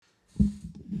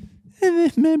I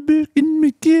left my book in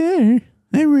my car.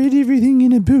 I read everything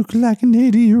in a book like an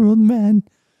 80-year-old man.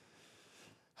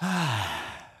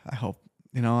 I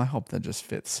hope that just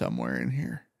fits somewhere in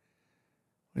here.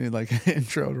 We need like an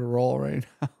intro to roll right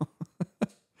now.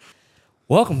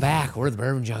 Welcome back. We're the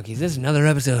Bourbon Junkies. This is another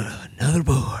episode of Another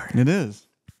Board. It is.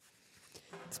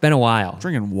 It's been a while.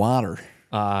 Drinking water.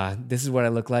 This is what I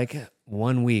look like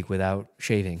 1 week without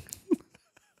shaving.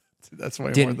 That's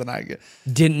way more than I get.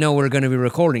 Didn't know we were going to be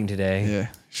recording today. Yeah,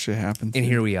 shit happens. And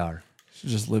here we are. Should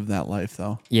just live that life,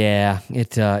 though. Yeah,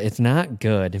 it's not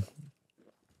good.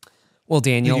 Well, I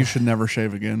Daniel. think you should never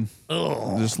shave again.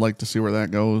 I just like to see where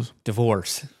that goes.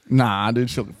 Divorce. Nah, dude,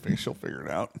 she'll figure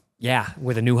it out. Yeah,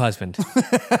 with a new husband.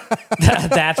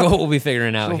 That's what we'll be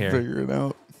figuring out She'll here. figure it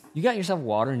out. You got yourself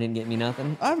water and didn't get me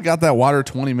nothing? I've got that water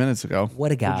 20 minutes ago.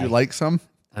 What a guy. Would you like some?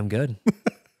 I'm good.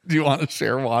 Do you want to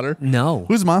share water? No.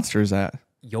 Whose Monster is that?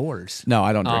 Yours. No,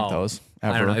 I don't drink Oh, those.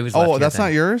 Ever. I don't know. It was left oh, here that's then.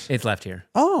 not yours? It's left here.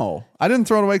 Oh, I didn't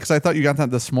throw it away because I thought you got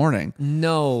that this morning.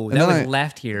 No, And that then was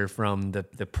left here from the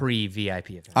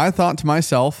pre-VIP event. I thought to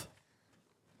myself,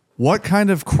 what kind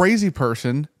of crazy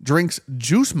person drinks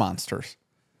juice Monsters?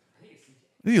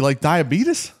 Do you like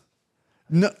diabetes?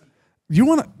 No, you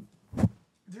want to?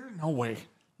 There's no way.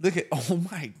 Look at, oh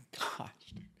my gosh.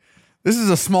 This is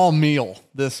a small meal,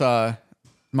 this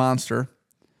Monster.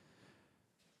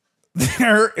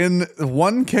 There in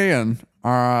one can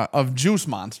of juice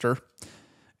Monster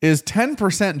is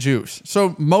 10% juice.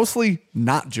 So mostly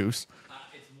not juice.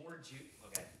 It's more juice.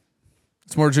 Okay.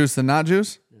 It's more juice than not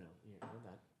juice?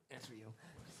 That's for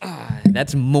you.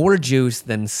 That's more juice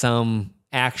than some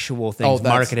actual things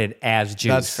marketed as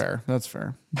juice. That's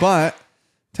fair. But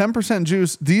 10%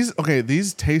 juice,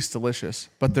 these taste delicious,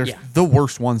 but they're the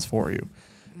worst ones for you.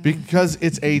 Because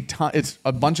it's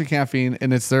a bunch of caffeine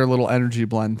and it's their little energy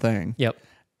blend thing. Yep.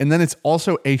 And then it's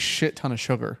also a shit ton of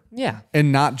sugar. Yeah.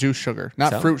 And not juice sugar,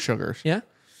 not fruit sugars. Yeah.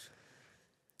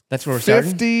 That's where we're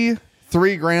starting.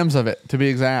 53 grams of it, to be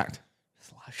exact.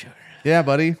 That's a lot of sugar. Yeah,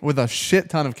 buddy, with a shit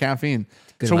ton of caffeine.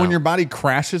 Good so when amount. your body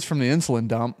crashes from the insulin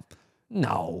dump,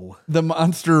 No. the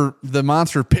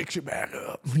monster picks you back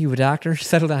up. Are you a doctor?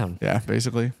 Settle down. Yeah,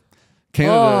 basically.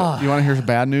 Canada, you want to hear some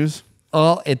bad news?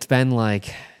 Well, it's been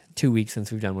like 2 weeks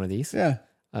since we've done one of these. Yeah.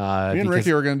 Me and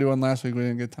Ricky were going to do one last week. We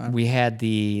didn't get time. We had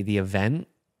the event,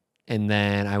 and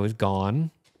then I was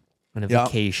gone on a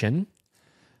vacation.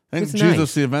 Thank It's Jesus,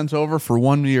 nice. the event's over for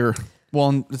 1 year.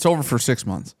 Well, it's over for 6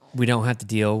 months. We don't have to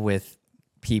deal with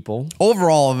people.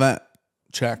 Overall event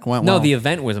check went well. No, the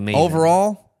event was amazing.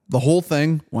 Overall, the whole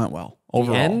thing went well.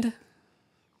 Overall. The end?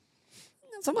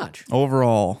 Not so much.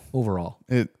 Overall.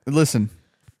 Listen,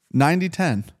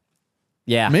 90-10.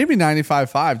 Yeah. Maybe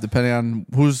 95-5, depending on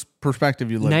whose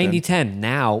perspective you live in. 90-10.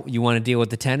 Now, you want to deal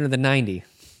with the 10 or the 90?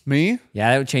 Me?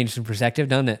 Yeah, that would change some perspective,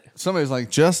 doesn't it? Somebody's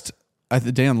like,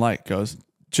 Dan Light goes,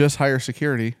 just hire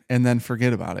security and then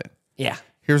forget about it. Yeah.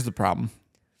 Here's the problem.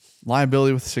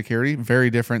 Liability with security,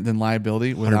 very different than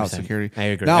liability without 100%. security. I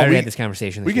agree. Now, I already had this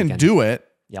conversation We this can weekend. do it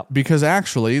Yep. because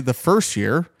actually the first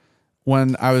year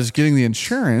when I was getting the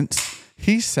insurance,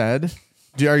 he said,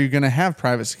 are you going to have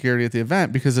private security at the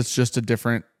event? Because it's just a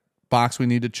different box we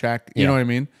need to check. You know what I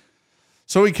mean?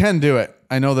 So we can do it.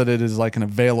 I know that it is like an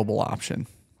available option,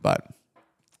 but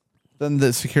then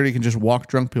the security can just walk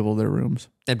drunk people to their rooms.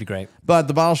 That'd be great. But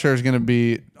the bottle share is going to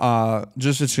be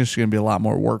it's just going to be a lot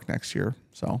more work next year.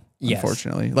 So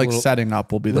unfortunately, setting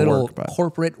up will be the work, but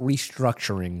corporate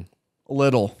restructuring.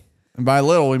 little. And by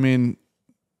little, we mean,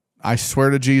 I swear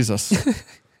to Jesus,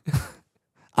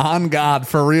 on God,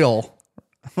 for real.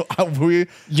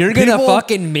 You're going to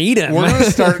fucking meet him. We're going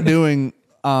to start doing,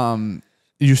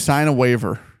 you sign a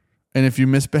waiver. And if you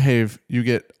misbehave, you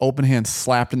get open hands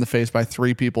slapped in the face by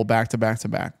 3 people back to back to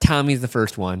back. Tommy's the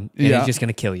first one, and he's just going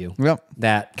to kill you. Yep.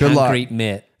 That Good concrete luck.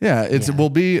 mitt. Yeah,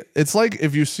 it's like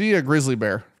if you see a grizzly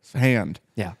bear hand,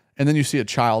 Yeah. and then you see a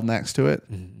child next to it,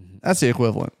 that's the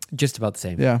equivalent. Just about the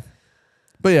same. Yeah.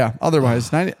 But yeah,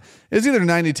 otherwise, 90, it's either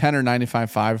 90-10 or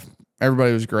 95-5.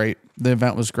 Everybody was great. The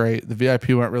event was great. The VIP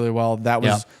went really well. That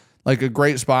was like a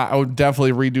great spot. I would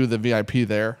definitely redo the VIP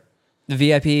there. The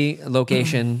VIP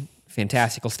location,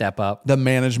 fantastical step up. The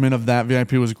management of that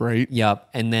VIP was great. Yep.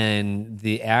 And then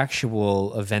the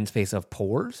actual event space of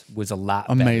Pours was a lot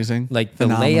better. Amazing. Like the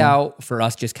Phenomenal. layout for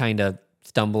us just kind of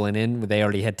stumbling in, they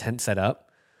already had tent set up.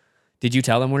 Did you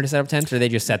tell them where to set up tents, or they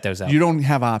just set those up? You don't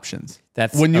have options.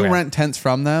 That's when you okay. rent tents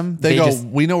from them. They go,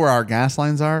 we know where our gas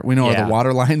lines are. We know where the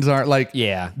water lines are. Like,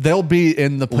 they'll be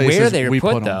in the places where they were we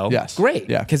put them. though. Yes, great.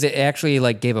 Yeah, because it actually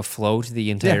like gave a flow to the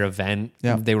entire event.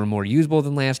 Yeah. They were more usable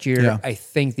than last year. Yeah. I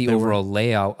think the overall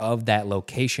layout of that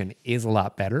location is a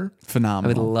lot better.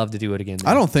 Phenomenal. I would love to do it again.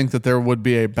 I don't think that there would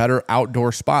be a better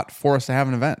outdoor spot for us to have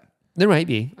an event. There might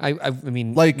be. I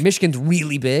mean, like Michigan's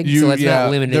really big, so it's not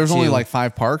limited. There's to, only like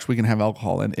 5 parks we can have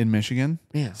alcohol in Michigan.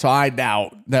 Yeah. So I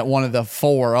doubt that one of the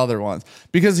 4 other ones.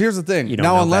 Because here's the thing.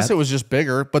 Now, unless it was just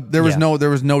bigger, but there was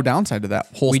no downside to that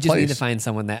whole place. We just need to find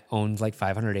someone that owns like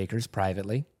 500 acres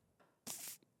privately.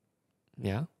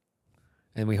 Yeah.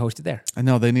 And we host it there. I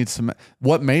know they need cement.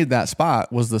 What made that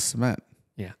spot was the cement.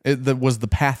 Yeah. It was the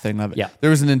pathing of it. Yeah.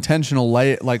 There was an intentional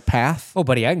path. Oh,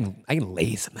 buddy, I can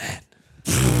lay cement.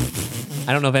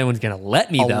 I don't know if anyone's gonna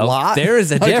let me though. Lot? There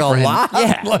is a difference. A lot?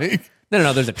 Yeah.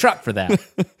 No. There's a truck for that,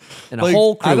 and a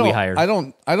whole crew we hired. I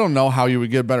don't know how you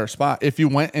would get a better spot if you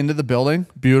went into the building,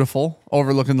 beautiful,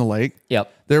 overlooking the lake.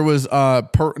 Yep. There was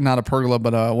not a pergola,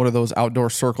 but what are those outdoor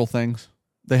circle things?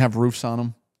 They have roofs on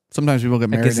them. Sometimes people get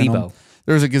married in them. Gazebo.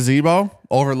 There was a gazebo,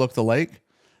 overlooked the lake.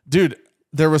 Dude,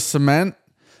 there was cement.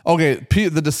 Okay,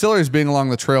 the distilleries being along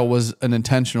the trail was an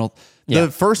intentional. The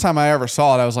first time I ever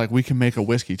saw it, I was like, we can make a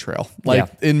whiskey trail.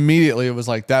 Immediately it was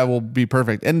like, that will be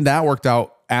perfect. And that worked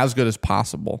out as good as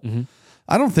possible. Mm-hmm.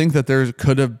 I don't think that there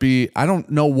could have I don't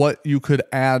know what you could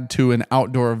add to an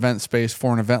outdoor event space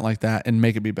for an event like that and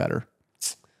make it be better.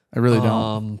 I really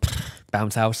don't.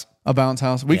 Bounce house. A bounce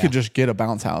house. We could just get a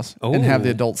bounce house and have the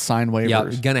adults sign waivers.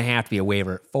 Yeah, gonna have to be a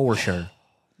waiver for sure.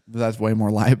 That's way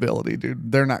more liability,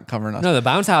 dude. They're not covering us. No, the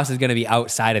bounce house is going to be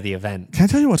outside of the event. Can I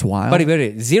tell you what's wild?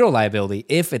 But zero liability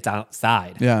if it's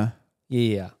outside. Yeah.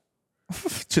 Yeah.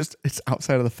 Just, it's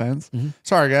outside of the fence. Mm-hmm.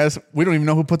 Sorry, guys. We don't even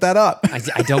know who put that up. I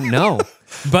don't know.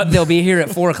 But they'll be here at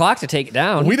 4:00 to take it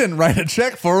down. We didn't write a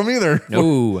check for them either.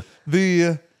 No.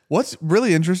 What's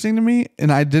really interesting to me,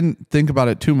 and I didn't think about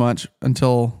it too much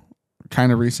until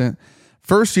kind of recent.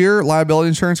 First year, liability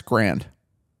insurance, $1,000.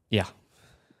 Yeah.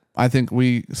 I think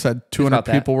we said 200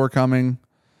 people were coming,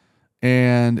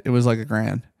 and it was like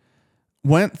 $1,000.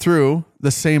 Went through the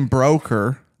same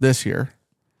broker this year.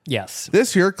 Yes.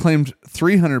 This year claimed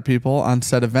 300 people on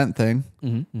said event thing.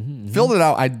 Filled it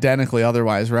out identically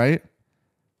otherwise, right?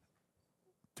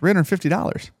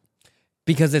 $350.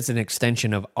 Because it's an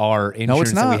extension of our insurance no,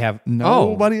 it's not. That we have.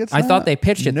 Nobody, it's I thought they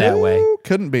pitched it that way.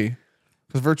 Couldn't be.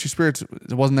 Because Virtue Spirits,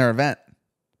 it wasn't their event.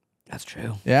 That's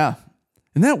true. Yeah.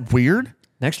 Isn't that weird?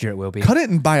 Next year it will be. Cut it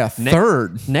and buy a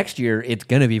third. Next year it's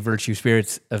going to be Virtue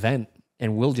Spirits event,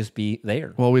 and we'll just be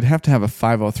there. Well, we'd have to have a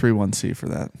 5031C for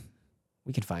that.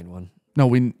 We can find one. No,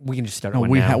 we can just start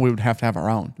one now. We would have to have our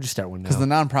own. Just start one now. Because the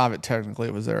nonprofit, technically,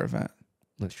 it was their event.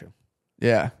 That's true.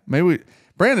 Yeah.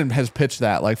 Brandon has pitched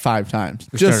that like 5 times.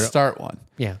 Start one.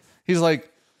 Yeah. He's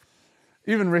like,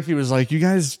 even Ricky was like, you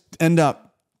guys end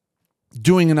up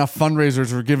doing enough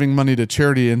fundraisers or giving money to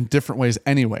charity in different ways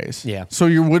anyways. Yeah. So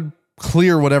you would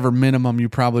clear whatever minimum you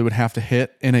probably would have to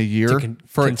hit in a year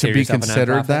for it to be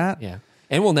considered that. Yeah.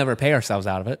 And we'll never pay ourselves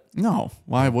out of it. No.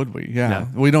 Why would we? Yeah. No.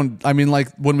 We don't. I mean, like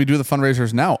when we do the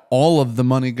fundraisers now, all of the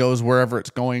money goes wherever it's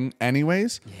going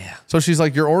anyways. Yeah. So she's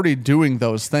like, you're already doing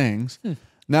those things.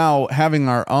 Now having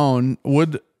our own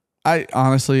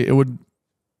it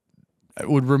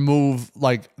would remove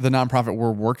like the nonprofit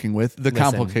we're working with, the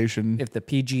complication. If the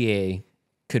PGA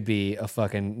could be a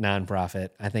fucking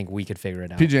nonprofit, I think we could figure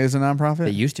it out. PGA is a nonprofit?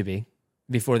 They used to be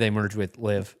before they merged with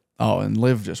Live. Oh, and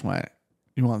Live just went,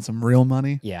 you want some real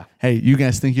money? Yeah. Hey, you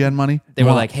guys think you had money? They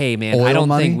were like, hey, man, I don't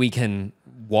money? think we can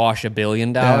wash $1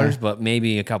 billion, but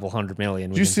maybe a couple $100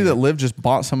 million. Did you see that Live just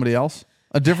bought somebody else?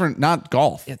 A different, not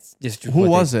golf. It's just who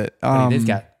was it? They've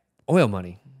got oil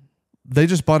money. They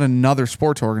just bought another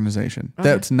sports organization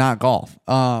that's not golf.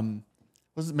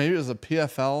 Maybe it was a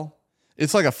PFL.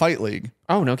 It's like a fight league.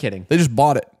 Oh, no kidding. They just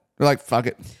bought it. They're like, fuck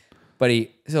it.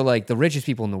 So like the richest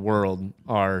people in the world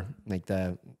are like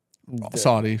the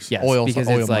Saudis. Yes, oil because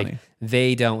oil it's money. like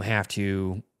they don't have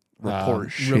to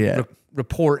report shit.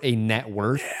 Report a net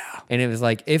worth. Yeah. And it was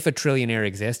like if a trillionaire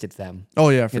exists, it's them. Oh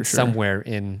yeah, for it's sure. Somewhere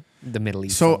in the Middle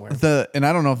East. So somewhere. and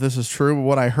I don't know if this is true, but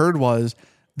what I heard was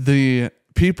the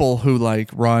people who like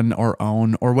run or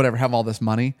own or whatever have all this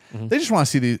money. They just want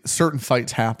to see the certain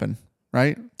fights happen,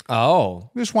 right? Oh,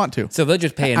 they just want to. So they'll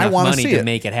just pay enough money to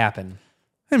make it happen.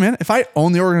 Hey man, if I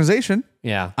own the organization,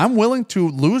 yeah, I'm willing to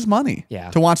lose money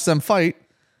to watch them fight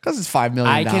Because it's $5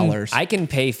 million. I can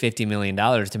pay $50 million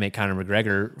to make Conor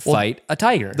McGregor fight a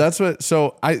tiger. That's what.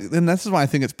 So and this is why I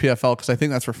think it's PFL, because I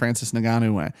think that's where Francis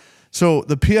Ngannou went. So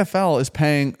the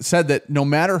PFL said that no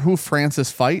matter who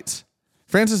Francis fights,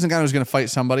 Francis Ngannou is going to fight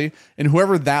somebody, and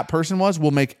whoever that person was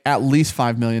will make at least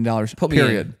 $5 million.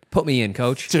 Period. Put me in,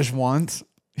 coach. Just once,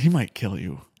 he might kill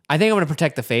you. I think I'm going to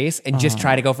protect the face and just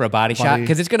try to go for a body shot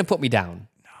because it's going to put me down.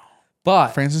 No,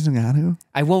 but Francis Ngannou,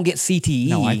 I won't get CTE.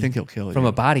 No, I think he'll kill you from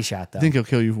a body shot, though. I think he'll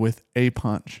kill you with a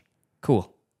punch. Cool.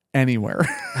 Anywhere.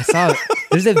 I saw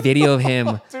there's a video of him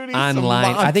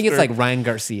online. I think it's like Ryan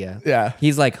Garcia. Yeah.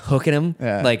 He's like hooking him,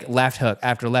 like left hook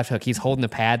after left hook. He's holding the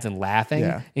pads and laughing.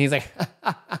 Yeah. And he's like,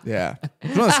 yeah.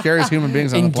 He's one of the scariest human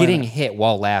beings on the and planet. getting hit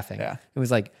while laughing. Yeah. It was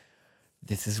like,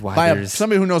 this is why by there's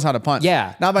somebody who knows how to punch.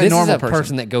 Yeah. Not by a normal person. This is a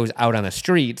person that goes out on the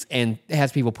streets and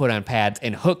has people put on pads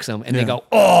and hooks them and they go,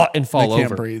 oh, and fall over. They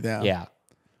can't breathe. Yeah. Yeah.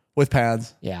 With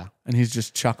pads. Yeah. And he's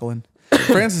just chuckling.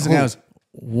 Francis Ngannou is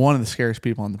one of the scariest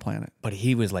people on the planet. But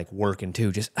he was like working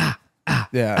too, just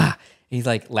Yeah. And he's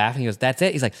like laughing. He goes, "That's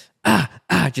it." He's like,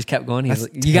 just kept going. He's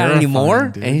like, "You got any more?"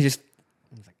 Dude. And he's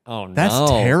like, "Oh no,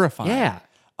 that's terrifying." Yeah.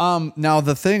 Now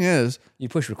the thing is, you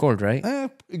push record, right?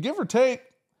 Give or take,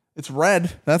 it's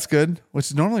red. That's good.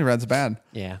 Which normally red's bad.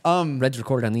 Yeah. Red's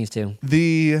recorded on these too.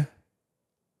 The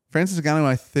Francis Ngannou,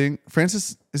 I think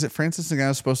Francis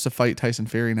Ngannou supposed to fight Tyson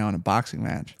Fury now in a boxing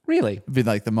match? Really? It'd be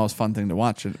like the most fun thing to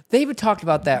watch. They've talked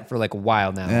about that for like a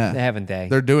while now, haven't they?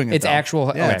 They're doing it. It's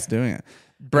actual. Yeah, it's doing it.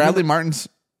 Bradley Martin's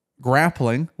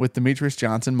grappling with Demetrius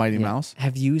Johnson, Mighty Mouse.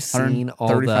 Have you seen all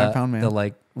the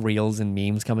like reels and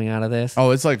memes coming out of this?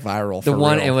 Oh, it's like viral. The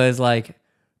one, real. it was like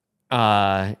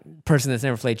person that's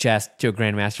never played chess to a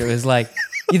grandmaster. It was like,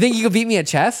 you think you could beat me at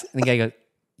chess? And the guy goes,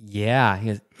 yeah. He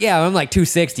goes, yeah, I'm like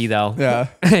 260 though. Yeah.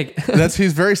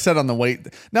 He's very set on the weight.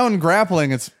 Now in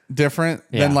grappling, it's different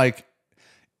than like,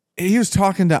 he was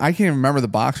talking to, I can't even remember the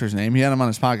boxer's name. He had him on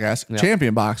his podcast.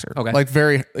 Champion boxer. Okay. Like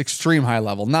very extreme high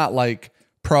level. Not like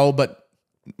pro, but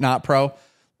not pro.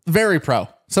 Very pro.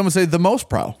 Some would say the most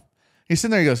pro. He's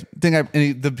sitting there, he goes,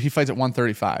 he fights at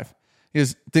 135. He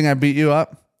goes, think I beat you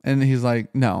up? And he's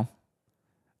like, no.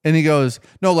 And he goes,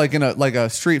 no, like in a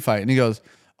street fight. And he goes,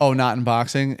 oh, not in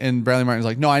boxing. And Bradley Martin's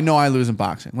like, no, I know I lose in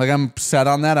boxing. Like I'm set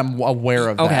on that. I'm aware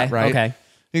of that, right? Okay.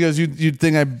 He goes, you'd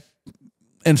think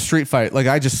in street fight, like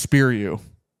I just spear you.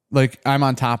 Like I'm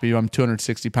on top of you. I'm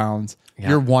 260 pounds. Yeah.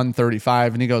 You're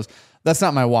 135. And he goes, that's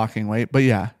not my walking weight, but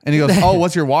yeah. And he goes, oh,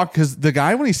 what's your walk? Because the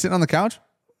guy, when he's sitting on the couch,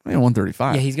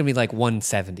 135. Yeah, he's going to be like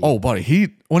 170. Oh,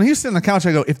 buddy. When he's sitting on the couch,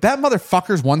 I go, if that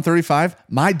motherfucker's 135,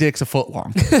 my dick's a foot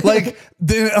long. like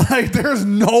there's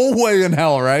no way in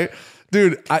hell, right?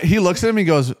 Dude, he looks at him, he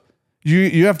goes,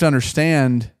 you have to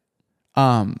understand,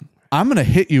 I'm going to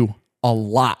hit you a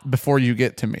lot before you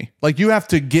get to me. Like you have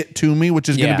to get to me, which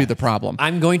is going to be the problem.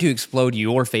 I'm going to explode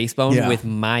your face bone with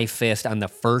my fist on the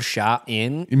first shot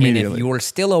in. And if you're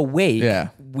still awake,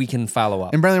 we can follow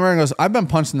up. And Bradley Martin goes, I've been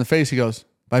punched in the face. He goes,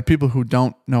 by people who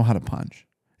don't know how to punch.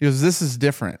 He goes, this is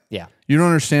different. Yeah. You don't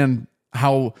understand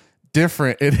how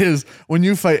different it is when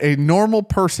you fight a normal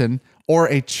person or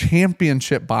a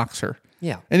championship boxer.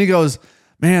 Yeah. And he goes,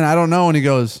 man, I don't know. And he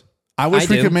goes, I wish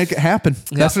we could make it happen.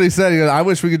 That's what he said. He goes, I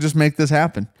wish we could just make this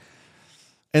happen.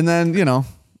 And then,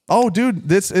 oh, dude,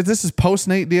 this is post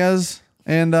Nate Diaz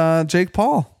and Jake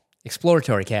Paul.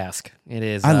 Exploratory cask. It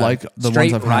is. I like the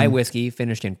straight ones I've rye had. whiskey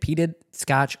finished in peated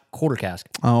Scotch quarter cask.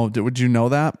 Oh, would you know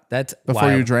that? That's before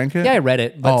wild. you drank it? Yeah, I read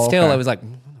it, but still, I was like,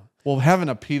 well, having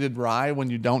a peated rye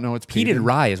when you don't know it's peated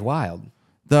rye is wild.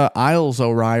 The Isles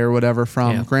O rye or whatever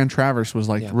from Grand Traverse was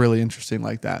like really interesting,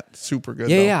 like that. Super good.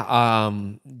 Yeah.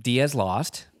 Diaz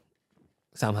lost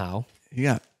somehow. He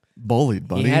got bullied,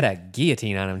 buddy. He had a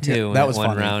guillotine on him too. That was one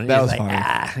funny. round. That was like,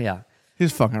 funny. Yeah. He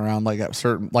was fucking around like at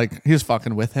certain, like he was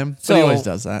fucking with him. So but he always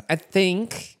does that. I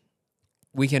think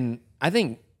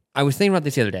I was thinking about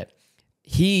this the other day.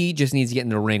 He just needs to get in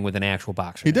the ring with an actual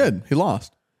boxer. He did. He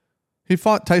lost. He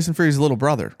fought Tyson Fury's little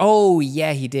brother. Oh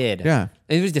yeah, he did. Yeah.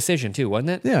 It was decision too, wasn't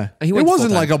it? Yeah. It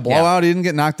wasn't like a blowout. He didn't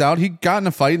get knocked out. He got in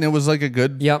a fight and it was like a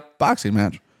good boxing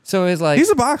match. So it's like he's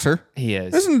a boxer. He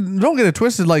is. Don't get it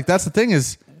twisted. Like that's the thing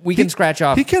is we can scratch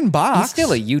off. He can box. He's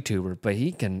still a YouTuber, but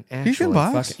he can actually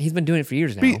box. He's been doing it for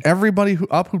years now. Beat everybody who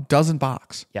doesn't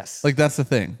box. Yes. Like that's the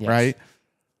thing, right?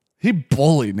 He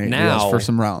bullied Nate Diaz for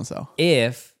some rounds though.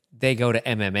 If they go to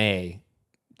MMA,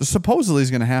 supposedly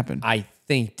is going to happen. I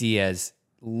think Diaz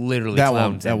literally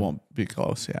clowns him. That won't be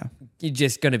close, yeah. He's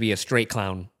just going to be a straight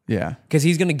clown. Yeah. Because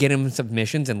he's going to get him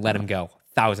submissions and let him go.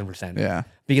 1,000%. Yeah.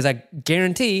 Because I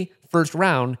guarantee first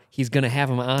round, he's going to have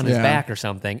him on his back or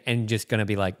something and just going to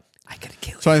be like, I could have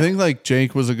killed So I think like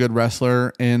Jake was a good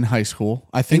wrestler in high school.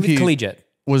 I think Even he collegiate.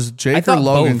 was I Jake or thought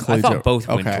Logan both. collegiate. I thought both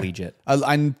went collegiate. I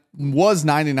was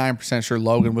 99% sure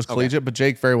Logan was collegiate, but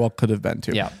Jake very well could have been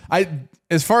too. Yeah.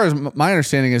 As far as my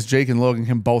understanding is, Jake and Logan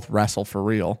can both wrestle for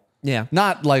real. Yeah.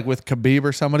 Not like with Khabib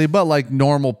or somebody, but like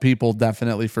normal people,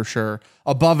 definitely for sure.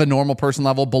 Above a normal person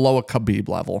level, below a Khabib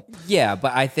level. Yeah,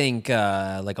 but I think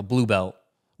like a blue belt.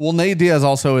 Well, Nate Diaz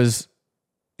also is,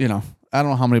 I don't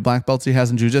know how many black belts he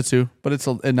has in jiu-jitsu, but it's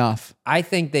enough. I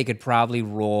think they could probably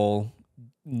roll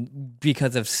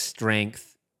because of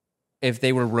strength if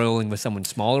they were rolling with someone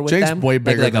smaller with Jake's them. way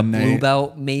bigger like than a blue Nate.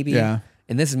 belt, maybe. Yeah.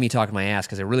 And this is me talking my ass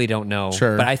because I really don't know.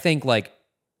 Sure. But I think like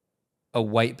a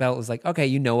white belt is like,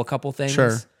 okay, a couple things.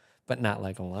 Sure. But not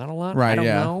like a lot. Right, I don't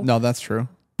yeah. know. No, that's true.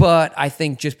 But I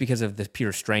think just because of the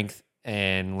pure strength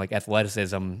and like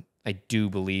athleticism, I do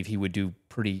believe he would do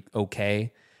pretty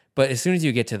okay. But as soon as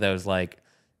you get to those like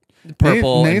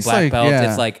purple Nate's and black like, belts, yeah.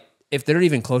 it's like if they're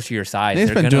even close to your size, Nate's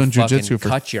they're been gonna doing fucking jiu-jitsu for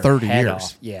cut your 30 head years.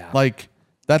 off. Yeah. Like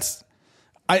that's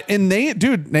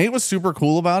Nate was super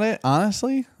cool about it,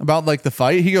 honestly, about like the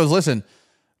fight. He goes, listen,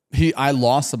 I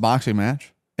lost the boxing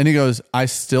match. And he goes, I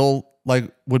still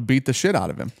like would beat the shit out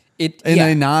of him. In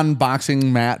a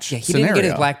non-boxing match he scenario. didn't get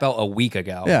his black belt a week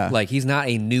ago. Yeah. Like he's not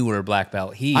a newer black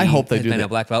belt. I hope they has do been that. a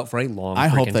black belt for a long I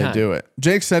hope they time. do it.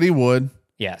 Jake said he would.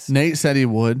 Yes. Nate said he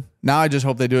would. Now I just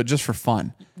hope they do it just for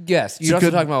fun. Yes. You're also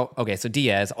good- talking about, okay, so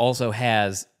Diaz also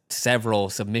has several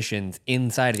submissions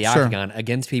inside of the Sure. octagon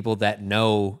against people that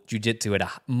know jiu-jitsu at a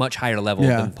much higher level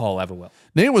Yeah. than Paul ever will.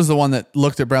 Nate was the one that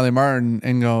looked at Bradley Martin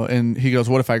and he goes,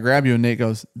 what if I grab you? And Nate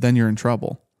goes, then you're in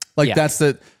trouble. Like Yeah.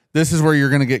 this is where you're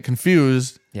going to get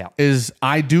confused. Yeah. Is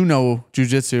I do know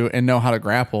jujitsu and know how to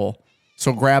grapple.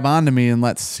 So grab onto me and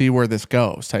let's see where this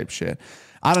goes type shit.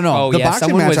 I don't know. Oh, The yeah. boxing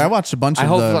Someone match, was- I watched a bunch I of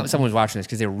hope someone was watching this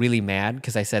because they were really mad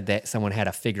because I said that someone had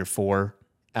a figure four,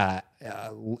 a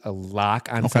lock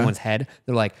on someone's head.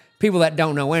 They're like, people that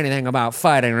don't know anything about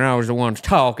fighting are always the ones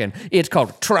talking. It's called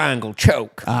a triangle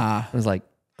choke. I was like,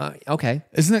 okay.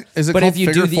 Is it But called if you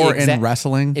figure do the four in exact-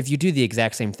 wrestling? If you do the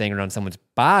exact same thing around someone's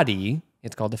body,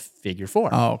 it's called a figure four.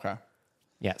 Oh, okay.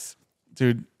 Yes.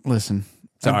 Dude, listen.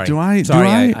 Sorry. Do I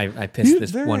pissed this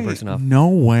there one ain't person off. No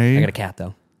way. I got a cat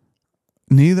though.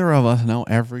 Neither of us know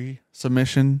every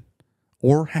submission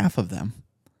or half of them.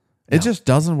 It just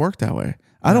doesn't work that way.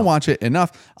 I don't watch it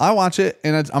enough. I watch it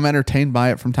and I'm entertained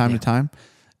by it from time to time.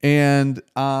 And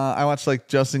I watched like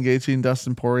Justin Gaethje and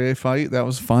Dustin Poirier fight. That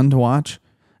was fun to watch.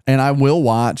 And I will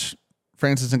watch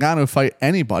Francis Ngannou fight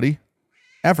anybody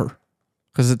ever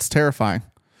because it's terrifying.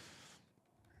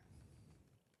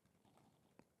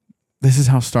 This is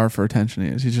how starved for attention he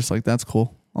is. He's just like, that's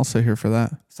cool. I'll sit here for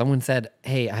that. Someone said,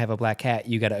 "Hey, I have a black cat.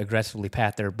 You got to aggressively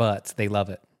pat their butts. They love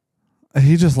it."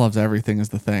 He just loves everything is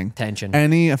the thing. Tension.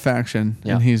 Any affection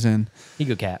Yeah. and he's in. He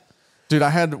good cat.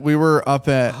 Dude, we were up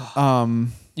at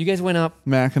You guys went up.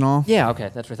 Mackinac. Yeah. Okay,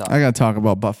 that's what I thought. I gotta talk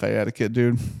about buffet etiquette,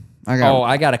 dude. I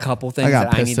got a couple things got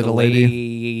that I pissed need at to a lay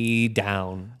lady.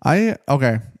 down.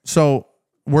 Okay. So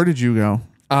where did you go?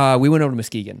 We went over to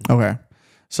Muskegon. Okay.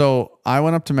 So I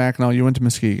went up to Mackinac. You went to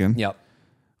Muskegon. Yep.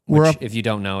 We're Which, up. if you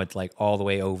don't know, it's like all the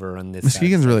way over on this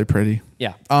Muskegon's side. really pretty.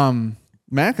 Yeah.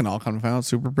 Mackinac, come to find out,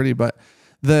 super pretty. But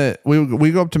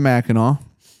we go up to Mackinac,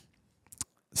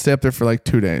 stay up there for like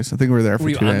 2 days. I think we were there for Were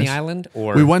you 2 on days. the island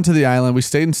or We went to the island. We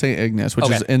stayed in St. Ignace, which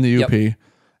Okay. is in the UP. Yep.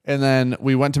 And then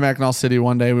we went to Mackinac City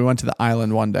one day. We went to the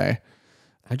island one day.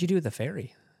 How'd you do with the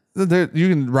ferry? You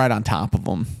can ride on top of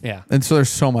them. Yeah. And so there's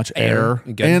so much air.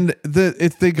 Good. And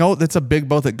it's a big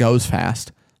boat that goes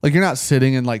fast. Like you're not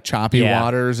sitting in like choppy Yeah.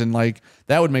 waters and like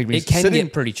that would make me It can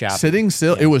get pretty choppy. Sitting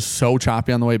still, it was so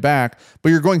choppy on the way back, but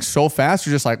you're going so fast,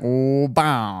 you're just like, oh,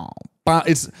 bow.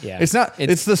 It's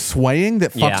the swaying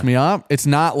that fucks Yeah. me up. It's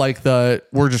not like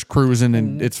we're just cruising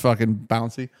and it's fucking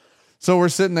bouncy. So we're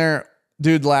sitting there,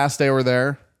 dude, last day we're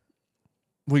there.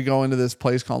 We go into this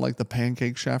place called like the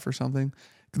Pancake Chef or something.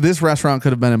 This restaurant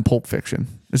could have been in Pulp Fiction.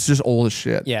 It's just old as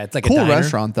shit. Yeah, it's like a cool diner.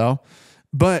 restaurant though,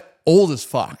 but old as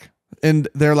fuck. And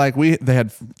they're like,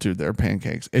 their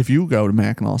pancakes. If you go to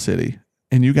Mackinac City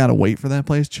and you got to wait for that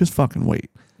place, just fucking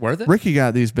wait. Worth it? Ricky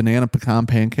got these banana pecan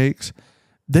pancakes.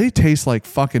 They taste like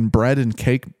fucking bread and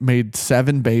cake made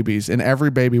 7 babies, and every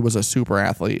baby was a super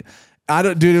athlete.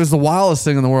 Dude, it was the wildest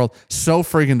thing in the world. So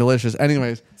freaking delicious.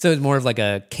 Anyways, So it's more of like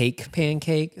a cake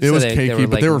pancake. it was cakey,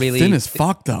 but they were really thin as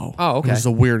fuck though. Oh, okay. It was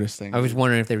the weirdest thing. I was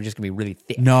wondering if they were just gonna be really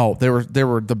thick. No, they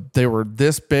were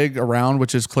this big around,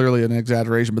 which is clearly an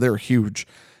exaggeration, but they were huge.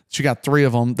 She got 3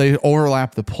 of them. They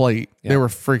overlapped the plate. They were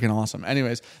freaking awesome.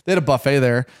 Anyways, they had a buffet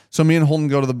there. So me and Holden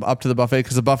go up to the buffet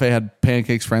because the buffet had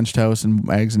pancakes, French toast, and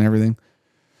eggs and everything.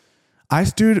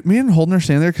 Dude, me and Holden are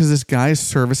standing there because this guy's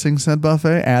servicing said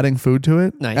buffet, adding food to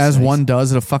it, Nice. one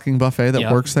does at a fucking buffet that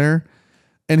Yep. works there.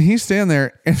 And he's standing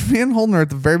there, and me and Holden are at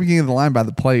the very beginning of the line by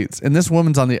the plates, and this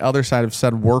woman's on the other side of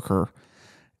said worker.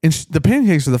 And the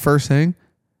pancakes are the first thing.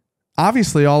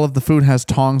 Obviously, all of the food has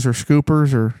tongs or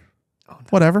scoopers or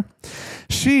whatever.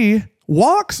 She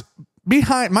walks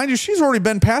behind, mind you, she's already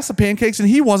been past the pancakes, and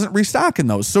he wasn't restocking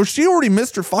those. So she already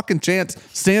missed her fucking chance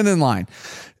standing in line.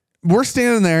 We're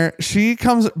standing there. She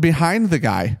comes behind the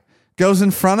guy, goes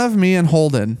in front of me and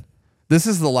Holden. This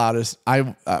is the loudest.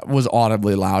 I was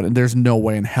audibly loud, and there's no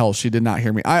way in hell she did not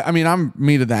hear me. I mean, I'm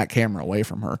meted that camera away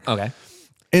from her. Okay.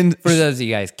 And For those of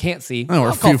you guys can't see, we're a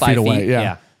I'll call few 5 feet away.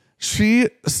 Yeah. She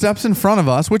steps in front of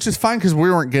us, which is fine because we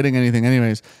weren't getting anything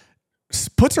anyways.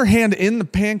 Puts her hand in the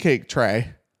pancake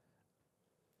tray,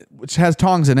 which has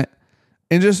tongs in it,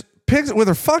 and just picks it with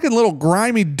her fucking little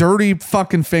grimy, dirty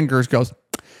fucking fingers, goes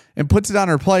and puts it on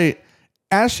her plate.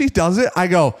 As she does it, I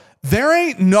go, there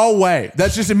ain't no way.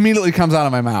 That just immediately comes out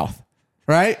of my mouth.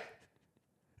 Right?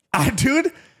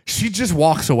 Dude, she just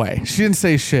walks away. She didn't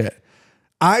say shit.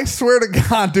 I swear to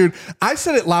God, dude, I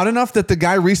said it loud enough that the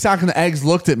guy restocking the eggs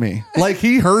looked at me like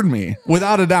he heard me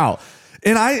without a doubt.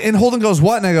 And Holden goes,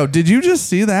 what? And I go, did you just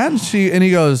see that? And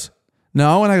he goes,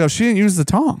 no. And I go, she didn't use the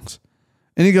tongs.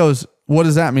 And he goes, what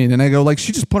does that mean? And I go, like,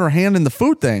 she just put her hand in the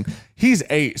food thing. He's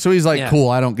 8. So he's like, Yeah. cool.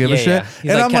 I don't give a shit. Yeah.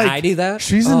 He's And like, I'm "Can like, I do that?"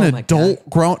 She's Oh an my adult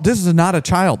grown. This is not a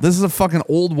child. This is a fucking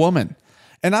old woman.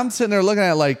 And I'm sitting there looking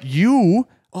at it like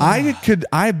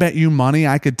I bet you money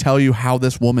I could tell you how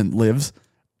this woman lives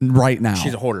right now.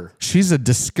 She's a hoarder. She's a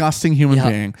disgusting human Yep.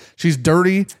 being. She's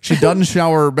dirty. She doesn't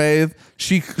shower or bathe.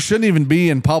 She shouldn't even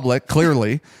be in public,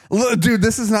 clearly. Look, dude,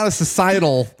 this is not a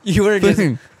societal You were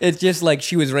thing. it's just like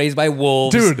she was raised by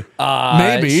wolves. Dude,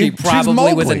 maybe. She She's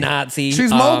probably was a Mowgli. Nazi. She's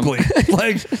Mowgli.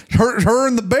 Like her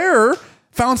and the bear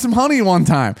found some honey one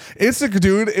time.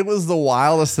 It was the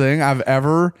wildest thing I've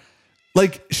ever,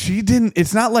 like,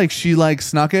 it's not like she like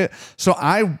snuck it. So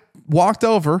I walked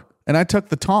over and I took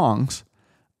the tongs.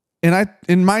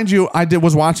 And mind you,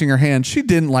 was watching her hand. She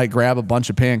didn't like grab a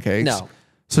bunch of pancakes. No.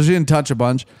 So she didn't touch a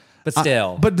bunch. But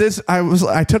still.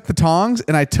 I took the tongs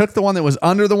and I took the one that was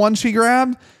under the one she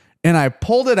grabbed and I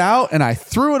pulled it out and I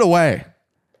threw it away.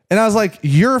 And I was like,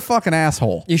 you're a fucking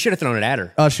asshole. You should have thrown it at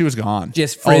her. She was gone.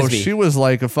 Just frisbee. She was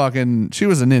like she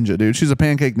was a ninja, dude. She's a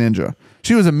pancake ninja.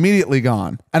 She was immediately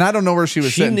gone. And I don't know where she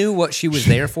was She sitting. knew what she was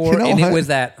there for, You know and what? it was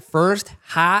that first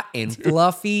hot and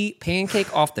fluffy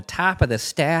pancake off the top of the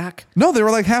stack. No, they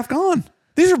were like half gone.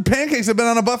 These are pancakes that have been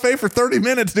on a buffet for 30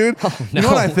 minutes, dude. You know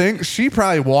what I think? She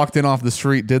probably walked in off the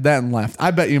street, did that, and left.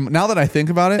 I bet you, now that I think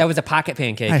about it, That was a pocket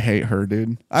pancake. I hate her,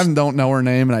 dude. I don't know her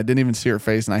name, and I didn't even see her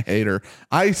face, and I hate her.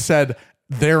 I said,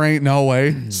 there ain't no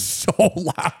way. So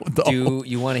loud, though. Do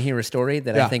you want to hear a story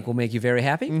that Yeah. I think will make you very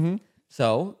happy?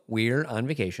 So we're on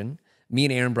vacation. Me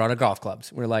and Aaron brought our golf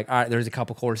clubs. We're like, all right, there's a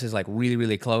couple courses like really,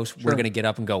 really close. We're going to get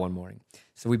up and go one morning.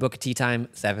 So we book a tee time,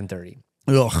 7:30.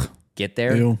 Ugh. Get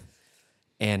there. Ew.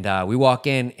 And we walk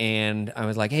in, and I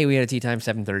was like, hey, we had a tea time,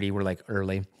 7:30. We're like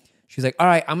early. She's like, all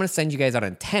right, I'm going to send you guys out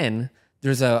on 10.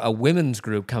 There's a women's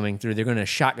group coming through. They're going to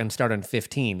shotgun start on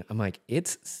 15. I'm like,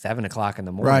 it's 7 o'clock in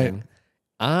the morning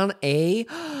on a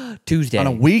Tuesday. On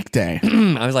a weekday.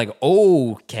 I was like,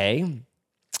 okay.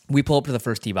 We pull up to the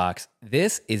first tee box.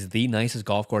 This is the nicest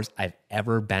golf course I've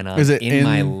ever been on Is it in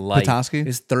my life. Petoskey?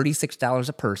 It's $36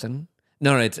 a person.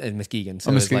 No, it's in Muskegon.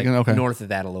 So it's like Muskegon, okay. north of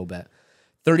that a little bit.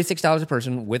 $36 a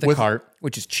person with a cart,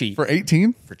 which is cheap. For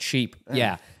 18? For cheap,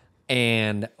 yeah.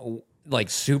 And like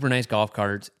super nice golf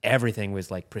carts. Everything was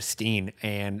like pristine.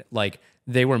 And like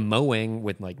they were mowing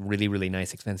with like really, really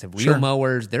nice, expensive wheel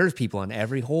mowers. There's people on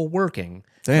every hole working.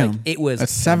 Damn. Like, it was at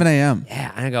 7 a.m.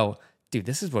 Yeah. And I go, dude,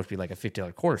 this is supposed to be like a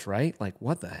 $50 course, right? Like,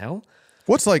 what the hell?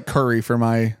 What's like Curry for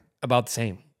my... About the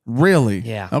same. Really?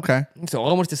 Yeah. Okay. So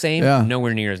almost the same, Yeah.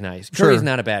 nowhere near as nice. Sure. Curry's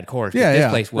not a bad course. But Yeah, this yeah,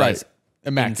 place was right.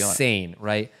 Immaculate. insane,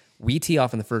 right? We tee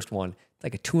off in the first one. It's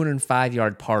like a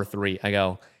 205-yard par 3. I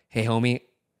go, hey, homie,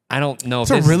 I don't know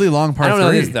It's if a this really long par I don't know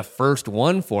if this 3. is the first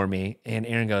one for me. And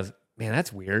Aaron goes, man,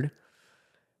 that's weird.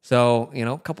 So,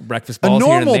 a couple breakfast A balls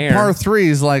here normal and there. par 3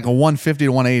 is like a 150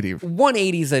 to 180.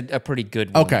 180 is a pretty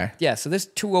good one. Okay. Yeah, so this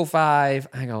 205,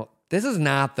 I go, this is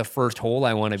not the first hole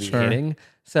I want to be hitting.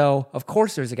 So, of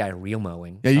course, there's a guy real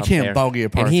mowing. Yeah, you up can't there. bogey a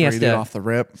par And 3 he has dude, to off the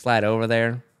rip. slide over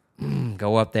there,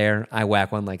 go up there. I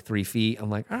whack one like 3 feet.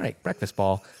 I'm like, all right, breakfast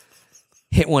ball.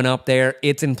 Hit one up there.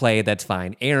 It's in play. That's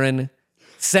fine. Aaron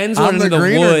sends one into the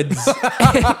woods.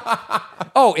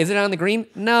 Oh, is it on the green?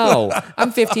 No.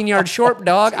 I'm 15 yards short,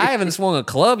 dog. I haven't swung a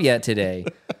club yet today.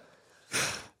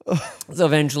 So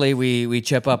eventually we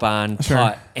chip up on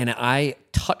putt, and I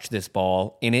touch touch this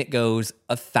ball and it goes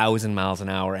 1,000 miles an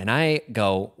hour. And I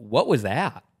go, what was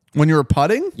that? When you were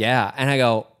putting? Yeah. And I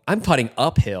go, I'm putting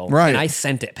uphill. Right. And I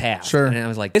sent it past. Sure. And I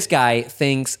was like, this guy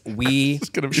thinks we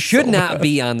gonna be should so not bad.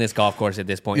 be on this golf course at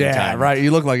this point in Yeah, time. right.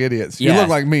 You look like idiots. You Yeah. look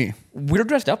like me. We were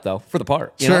dressed up, though, for the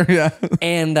part. you Sure, know? yeah.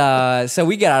 And so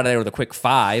we got out of there with a quick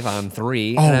 5 on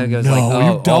 3. Oh, and I goes no.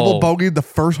 like, You double bogeyed the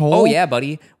first hole? Oh, yeah,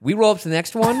 buddy. We roll up to the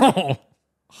next one.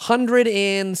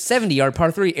 170 yard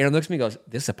par 3. Aaron looks at me and goes,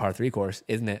 this is a par 3 course,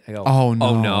 isn't it? I go, Oh, no.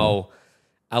 Oh, no.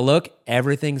 I look,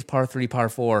 everything's par 3, par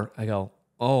 4. I go,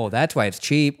 oh, that's why it's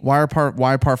cheap. Why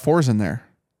par fours in there?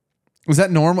 Is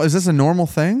that normal? Is this a normal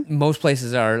thing? Most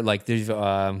places are like, there's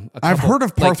I've heard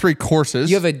of par like, 3 courses.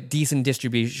 You have a decent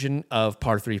distribution of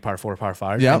par 3, par 4, par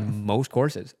 5 Yep. in most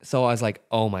courses. So I was like,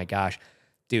 oh my gosh,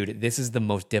 dude, this is the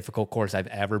most difficult course I've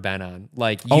ever been on.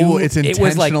 Like, it's intentionally it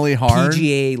was like hard?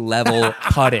 PGA level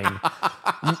putting.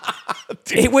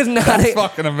 It was not that's a,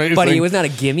 fucking amazing. Buddy, it was not a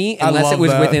gimme unless love it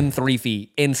was that. within 3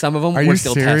 feet. And some of them Are were you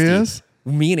still serious? testy.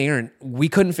 Me and Aaron, we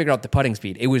couldn't figure out the putting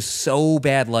speed. It was so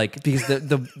bad, like, because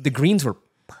the greens were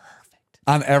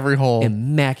on every hole.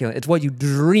 immaculate. It's what you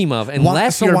dream of,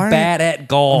 unless so you're why- bad at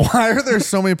golf. Why are there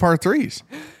so many par 3s?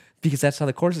 Because that's how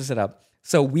the course is set up.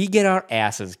 So we get our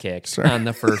asses kicked on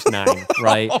the first 9,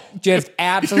 right? Just You're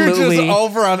absolutely just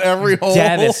over on every hole.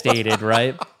 devastated,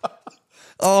 right?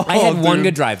 Oh, I had one dude.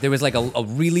 good drive. There was like a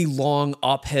really long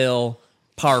uphill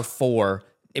par 4,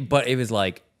 but it was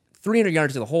like 300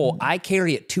 yards to the hole. I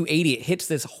carry it 280. It hits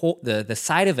this hole, the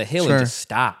side of a hill, Sure. and just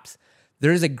stops.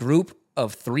 There's a group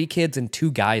of 3 kids and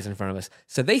 2 guys in front of us.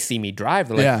 So they see me drive.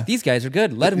 They're like, Yeah. these guys are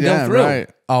good. Let them Yeah, go through. right.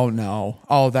 Oh, no.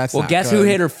 Oh, that's Well, not guess good. who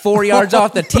hit her 4 yards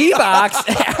off the tee box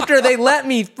after they let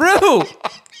me through?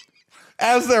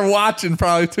 As they're watching,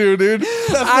 probably too, dude. That's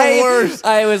the worst.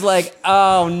 I was like,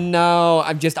 oh no,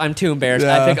 I'm too embarrassed.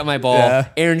 Yeah, I pick up my ball. yeah.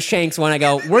 Aaron shanks one. I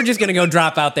go, we're just gonna go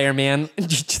drop out there, man.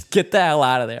 Just get the hell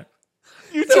out of there.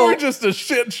 You two are just a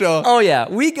shit show. Oh yeah,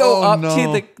 we go Oh, up no.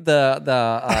 to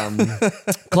the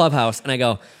clubhouse, and I go,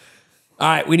 all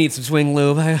right, we need some swing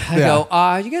lube. I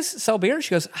go, you guys sell beer? She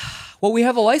goes, well, we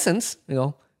have a license. I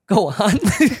go on.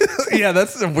 Yeah,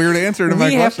 that's a weird answer to my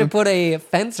We have to question. put a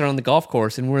fence around the golf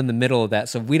course, and we're in the middle of that,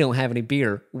 so we don't have any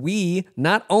beer. We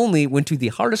not only went to the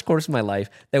hardest course of my life,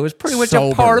 that was pretty much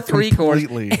Sober, a par 3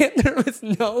 completely. course, and there was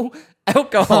no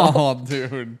alcohol. Oh,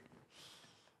 dude.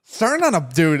 Starting on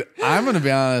dude, I'm going to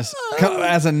be honest.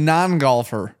 As a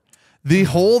non-golfer, the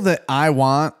hole that I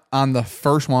want on the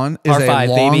first one is Par a 5,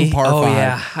 long baby. par Oh, 5.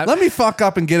 yeah. Let me fuck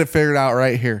up and get it figured out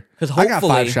right here. Because I got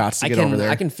 5 shots to get over there.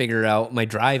 I can figure out my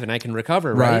drive and I can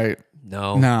recover, Right. right?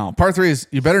 No. No, par 3 is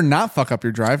you better not fuck up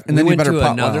your drive, and We then you went better to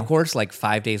putt another well. course like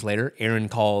 5 days later. Aaron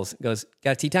calls, goes,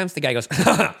 got tee times? The guy goes,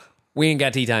 we ain't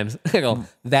got tee times. I go,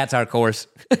 that's our course.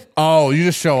 Oh, you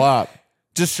just show up.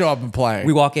 Just show up and play.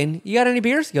 We walk in. You got any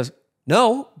beers? He goes,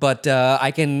 no, but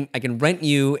I can rent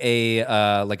you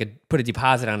put a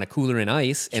deposit on a cooler and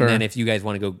ice, and Sure. then if you guys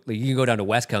want to go, you can go down to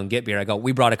Westco and get beer. I go,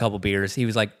 we brought a couple beers. He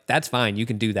was like, that's fine, you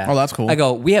can do that. Oh, that's cool. I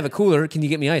go, we have a cooler. Can you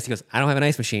get me ice? He goes, I don't have an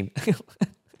ice machine.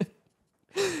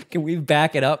 Can we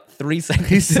back it up 3 seconds?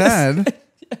 he said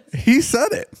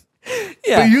it.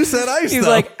 yeah. But you said ice, He's though.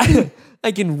 like,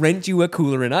 I can rent you a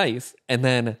cooler and ice, and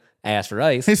then I asked for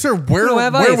ice. Hey, sir, where don't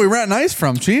have are ice. we renting ice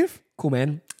from, Chief? Cool,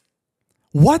 man.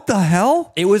 What the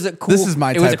hell? It was a cool. This is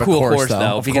my It was a type of cool course, though.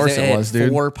 though, Of because course it had was, dude.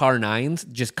 4 par 9s,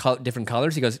 just different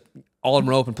colors. He goes, all of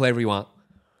them are open. Play whatever you want.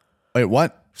 Wait,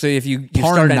 what? So if you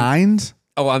Par start on, 9s?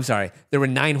 oh, I'm sorry, there were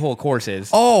 9-hole courses.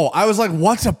 Oh, I was like,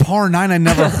 what's a par 9? I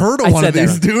never heard of I one of said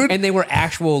that these, wrong. dude. And they were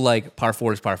actual like par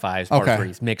 4s, par 5s, par Okay.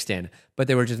 3s mixed in. But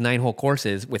they were just 9-hole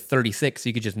courses with 36, so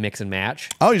you could just mix and match.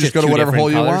 Oh, you just go to 2 whatever different hole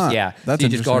you colors. want. Yeah, That's so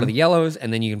you just go to interesting. the yellows,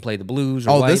 and then you can play the blues.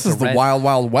 Or Oh, whites this is or the red. wild,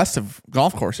 wild west of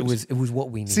golf courses. It was what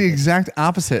we needed. It's the exact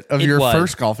opposite of It your was.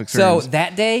 first golf experience. So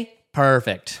that day,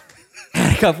 perfect.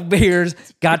 Had a couple beers,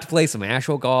 got to play some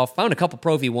actual golf, found a couple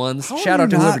Pro V1s. How are Shout you out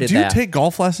to whoever not- did Do you that. take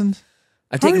golf lessons?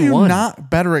 I've How are taken you one. not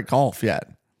better at golf yet?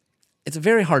 It's a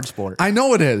very hard sport. I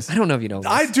know it is. I don't know if you know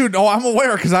this. I do know. I'm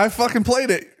aware because I fucking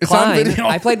played it. It's on Klein, video.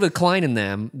 I played with Klein and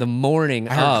them the morning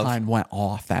I heard of. Klein went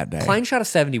off that day. Klein shot a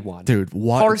 71. Dude,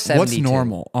 what- Par what's 72.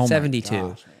 normal? Oh my 72. gosh,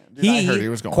 man. Dude, I heard he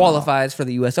was going qualifies for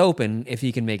the U.S. Open if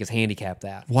he can make his handicap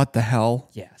that. What the hell?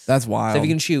 Yes. That's wild. So if you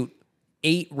can shoot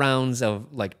 8 rounds of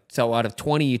so out of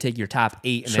 20, you take your top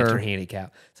 8 and Sure. that's your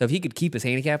handicap. So if he could keep his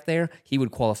handicap there, he would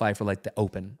qualify for like the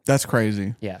Open. That's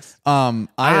crazy. Yes.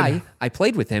 I I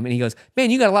played with him and he goes,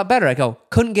 man, you got a lot better. I go,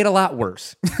 couldn't get a lot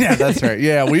worse. yeah, that's right.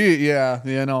 Yeah,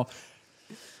 you know.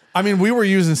 I mean, we were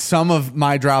using some of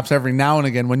my drops every now and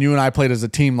again when you and I played as a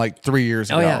team like 3 years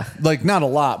ago. yeah. Like not a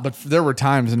lot, but there were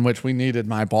times in which we needed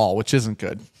my ball, which isn't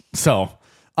good. So,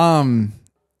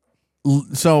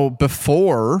 so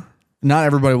before, not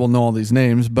everybody will know all these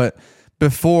names, but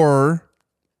before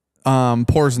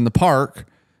Pours in the Park,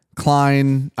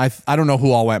 Klein, I don't know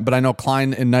who all went, but I know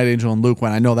Klein and Night Angel and Luke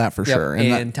went. I know that for sure.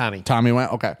 And Tommy. Tommy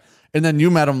went. Okay. And then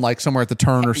you met him like somewhere at the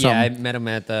turn or something. Yeah, I met him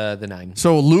at the 9.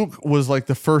 So Luke was like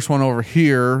the first one over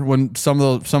here when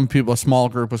some people, a small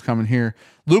group was coming here.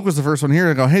 Luke was the first one here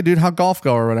to go, hey dude, how'd golf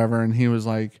go or whatever? And he was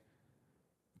like,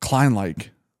 Klein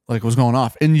like was going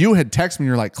off. And you had texted me,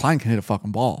 you're like, Klein can hit a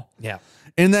fucking ball. Yeah.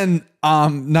 And then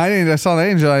Night Angel, I saw Night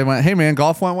Angel, I went, hey man,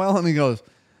 golf went well? And he goes,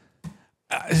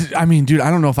 I mean, dude, I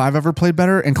don't know if I've ever played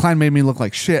better. And Klein made me look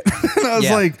like shit. And I was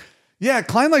like, yeah,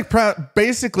 Klein like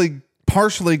basically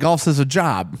partially golfs as a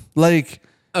job. Like,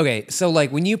 okay, so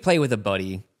like when you play with a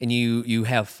buddy and you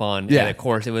have fun, Yeah. and of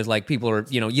course it was like people are,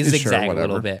 you zigzag a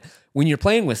little bit. When you're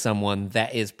playing with someone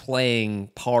that is playing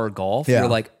par golf, Yeah. you're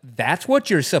like, that's what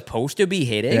you're supposed to be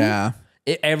hitting. yeah.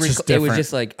 It was different.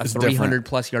 just like a It's 300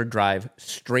 plus yard drive,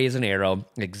 straight as an arrow,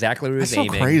 exactly where he was That's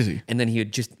so aiming. crazy. And then he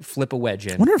would just flip a wedge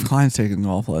in. I wonder if Klein's taking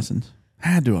golf lessons.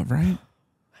 Had to have, right?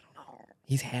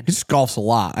 He's had. He just golfs a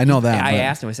lot. I know that. I but-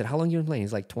 asked him. I said, "How long you been playing?"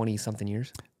 He's like 20 something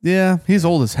years. Yeah, he's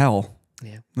old as hell.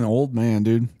 Yeah, An old man,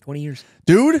 dude. 20 years.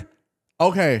 Dude,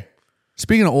 okay.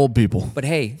 Speaking of old people, But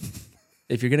hey,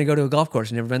 if you're gonna go to a golf course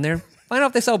and never been there, find out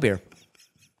if they sell beer.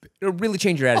 It'll really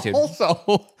change your attitude.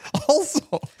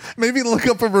 also, maybe look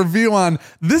up a review on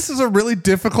this is a really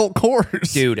difficult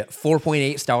course. Dude,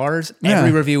 4.8 stars. Yeah.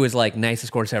 Every review is like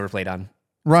nicest course I ever played on.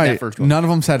 Right. That first one. None of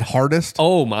them said hardest.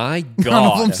 Oh my None of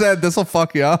god. them said this will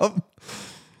fuck you up.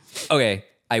 Okay,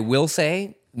 I will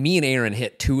say, me and Aaron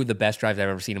hit 2 of the best drives I've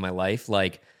ever seen in my life.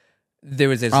 Like, there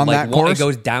was this On like that one, course? it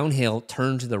goes downhill,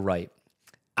 turn to the right.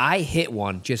 I hit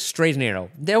one just straight and narrow.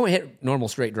 They don't hit normal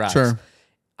straight drives. Sure.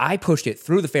 I pushed it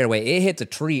through the fairway. It hits a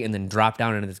tree and then dropped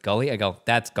down into this gully. I go,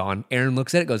 that's gone. Aaron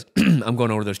looks at it, goes, I'm going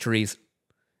over those trees.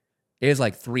 It was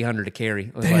like 300 to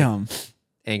carry. I was like, Damn.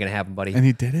 ain't gonna happen, buddy. And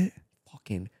he did it?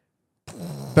 Fucking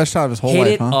Best shot of his whole hit life,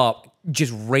 it huh? up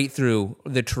just right through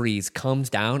the trees,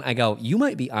 comes down. I go, you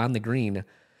might be on the green.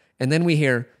 And then we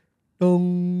hear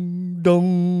dong,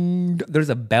 dong. There's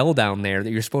a bell down there that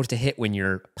you're supposed to hit when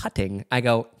you're putting. I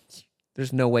go,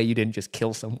 there's no way you didn't just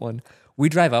kill someone. We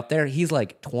drive up there. He's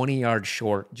like 20 yards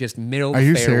short, just middle Are of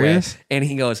you the fairway. serious? And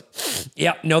he goes,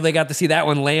 yep, no, they got to see that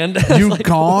one land. You Like,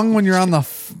 gong when you're on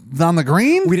the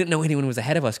green? we didn't know anyone was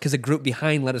ahead of us because a group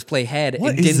behind let us play head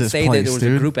What and is didn't this say that place, there was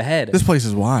dude? a group ahead. This place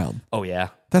is wild. Oh, yeah.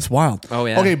 That's wild. Oh,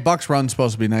 yeah. Okay, Bucks Run's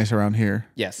supposed to be nice around here.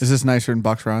 Yes. Is this nicer than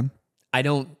Bucks Run?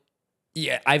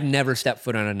 I've never stepped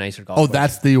foot on a nicer golf Oh, course.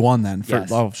 that's the one then. For,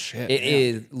 Yes. Oh, shit. It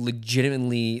is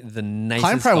legitimately the nicest.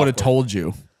 I probably would have golf course. told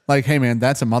you, like, hey, man,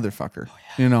 that's a motherfucker.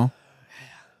 You know?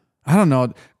 I don't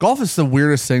know. Golf is the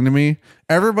weirdest thing to me.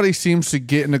 Everybody seems to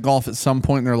get into golf at some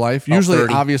point in their life. Usually,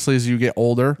 30. obviously, as you get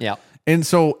older. Yeah. And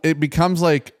so it becomes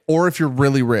like, or if you're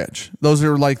really rich, those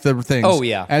are like the things. Oh,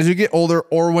 yeah. As you get older,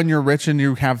 or when you're rich and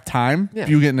you have time, Yeah.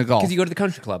 you get into golf. Because you go to the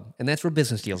country club, and that's where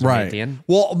business deals are made at the end.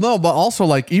 Well, no, but also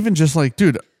like even just like,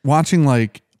 dude, watching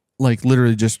like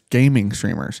literally just gaming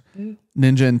streamers,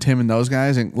 Ninja and Tim and those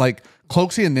guys, and like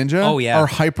Cloaksy and Ninja Oh, yeah. are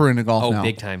hyper into golf Oh, now.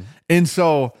 big time. And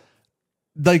so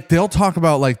like they'll talk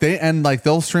about like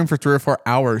they'll stream for 3 or 4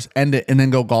 hours, end it, and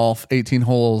then go golf 18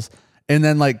 holes, and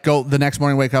then like go the next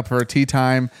morning, wake up for a tea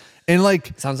time. And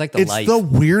like Sounds like the it's life. the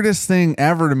weirdest thing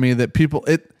ever to me that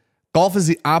golf is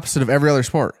the opposite of every other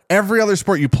sport. Every other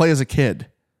sport you play as a kid.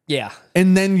 Yeah.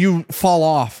 And then you fall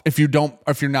off if you're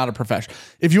not a professional.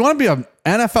 If you want to be an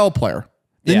NFL player,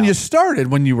 then Yeah. you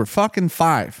started when you were fucking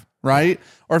 5, right?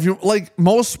 Or if you like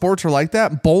most sports are like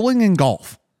that. Bowling and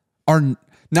golf are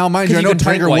now, mind you, I you know can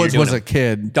drink Tiger while you're Woods doing was a them.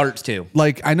 kid. Darts, too.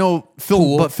 Like I know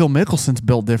but Phil Mickelson's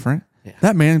built different.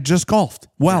 That man just golfed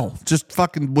well, just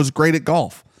fucking was great at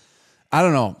golf. I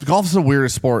don't know. Golf is the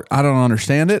weirdest sport. I don't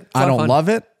understand it. I lot of don't fun. love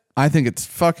it. I think it's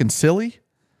fucking silly.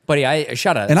 Buddy, I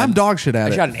shot a. And I'm dog shit at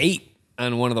I it. shot an 8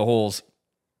 on one of the holes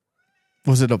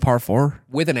Was it a par 4?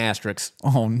 with an asterisk.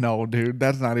 Oh no, dude.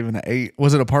 That's not even an 8.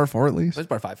 Was it a par 4 at least? It was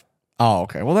par 5. Oh,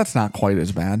 okay. Well, that's not quite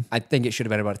as bad. I think it should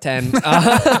have been about a 10.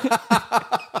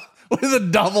 With a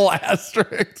double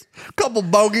asterisk. Couple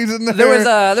bogeys in there.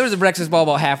 There was a breakfast ball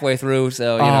about halfway through,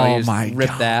 so you just rip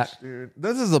gosh, that. dude.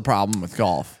 This is the problem with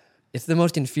golf. It's the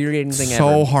most infuriating thing So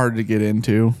ever. hard to get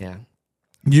into.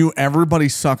 Yeah. Everybody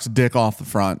sucks dick off the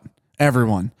front.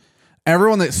 Everyone.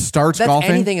 Everyone that starts That's golfing,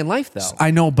 anything in life, though.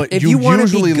 I know, but If you you wanna be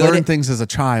usually good learn at- things as a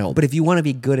child. But if you want to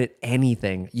be good at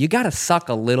anything, you got to suck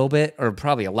a little bit, or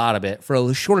probably a lot of it, for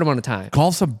a short amount of time.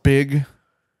 Golf's a big.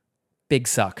 Big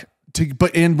suck.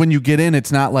 And when you get in,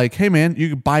 it's not like, hey man, you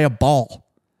can buy a ball.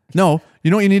 No, you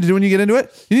know what you need to do when you get into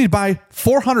it? You need to buy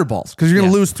 400 balls because you're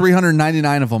going to lose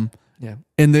 399 of them. Yeah.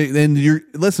 And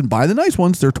listen, buy the nice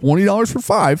ones. They're $20 for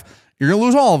 5. You're going to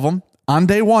lose all of them on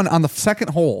day one on the second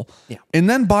hole. Yeah. And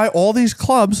then buy all these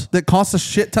clubs that cost a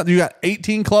shit ton. You got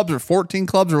 18 clubs or 14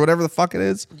 clubs or whatever the fuck it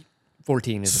is.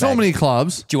 14 is So bad. many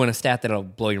clubs. Do you want a stat that'll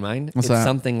blow your mind? What's It's that?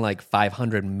 something like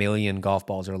 500 million golf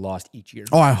balls are lost each year.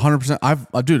 Oh,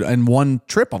 100%. Dude, in one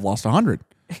trip, I've lost 100.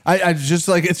 I just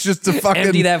like, it's just a fucking.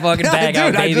 Empty that fucking bag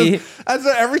out, baby.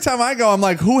 Every time I go, I'm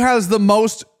like, who has the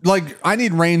most? Like, I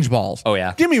need range balls. Oh,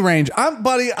 yeah. Give me range.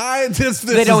 This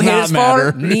They don't hit does as not far?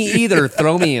 matter. Me either.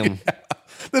 Throw me them.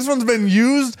 This one's been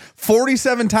used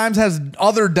 47 times, has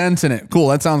other dents in it. Cool.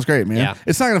 That sounds great, man. Yeah.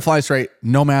 It's not going to fly straight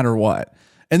no matter what.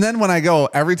 And then when I go,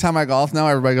 every time I golf now,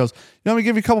 everybody goes, you want me to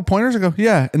give you a couple pointers? I go,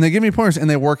 yeah. And they give me pointers and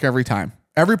they work every time.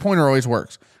 Every pointer always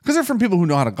works because they're from people who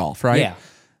know how to golf, right? Yeah.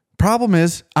 Problem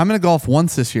is, I'm going to golf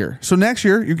once this year. So next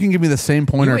year, you can give me the same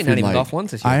pointer You might if not you'd even like. golf once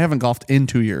this year. I haven't golfed in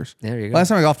 2 years. There you go. Last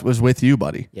time I golfed was with you,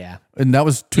 buddy. Yeah. And that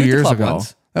was 2 You hit the years club ago.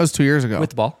 once. That was 2 years ago. With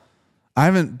the ball. I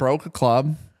haven't broke a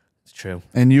club, It's true.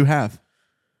 and you have.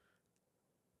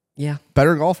 Yeah.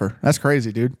 Better golfer. That's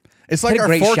crazy, dude. It's like Hit a our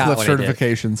great shot forklift when I did.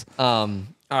 certifications.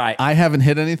 All right. I haven't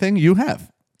hit anything. You have.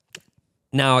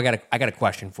 Now I got a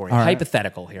question for you. right.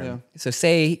 Hypothetical here. Yeah. So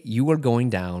say you were going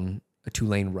down a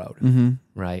 2-lane road,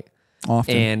 right?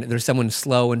 Often. And there's someone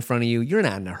slow in front of you. You're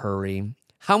not in a hurry.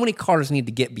 How many cars need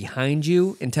to get behind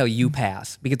you until you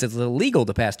pass? Because it's illegal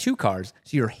to pass 2 cars,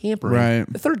 so you're hampering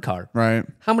Right. the third car. Right.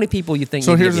 How many people you think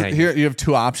So need to here's get behind you? here you have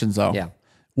 2 options though. Yeah.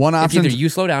 One It's option either you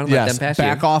slow down and let them pass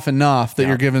back you. off enough that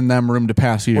you're giving them room to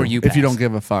pass you. Or you if you pass. don't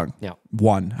give a fuck. Yeah.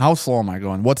 1. How slow am I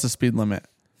going? What's the speed limit?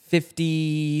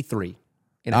 53.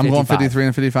 And a I'm going 55. 53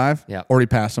 and 55. Yeah. Already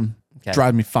passed them. Okay.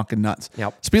 Drive me fucking nuts.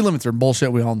 Yep. Speed limits are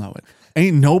bullshit. We all know it.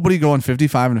 Ain't nobody going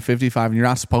 55 and a 55, and you're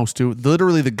not supposed to.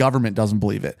 Literally, the government doesn't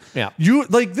believe it. Yeah. You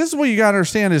like this is what you gotta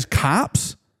understand is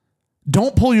cops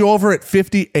don't pull you over at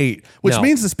 58, which No.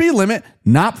 means the speed limit,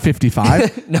 not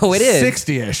 55. No, it is.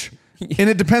 60-ish. And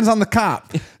it depends on the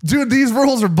cop. Dude, these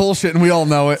rules are bullshit and we all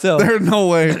know it. So- There's no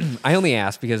way. I only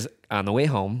asked because on the way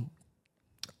home,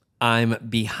 I'm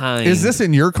behind. Is this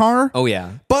in your car? Oh,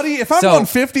 yeah. Buddy, if I'm So- going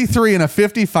 53 and a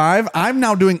 55, I'm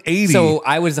now doing 80. So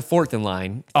I was the 4th in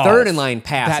line. Oh, Third in line that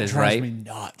passes, drives right? me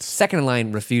nuts. Second in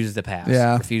line refuses to pass.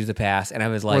 Yeah. Refuses to pass. And I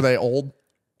was like, Were they old?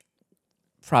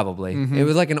 probably. It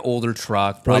was like an older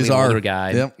truck, probably Always an are. older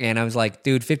guy. Yep. And I was like,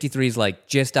 dude, 53 is like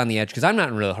just on the edge because I'm not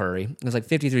in a real hurry. I was like,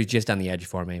 53 is just on the edge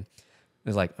for me. I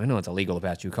was like, I know it's illegal to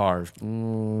pass 2 cars.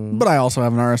 But I also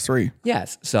have an RS3.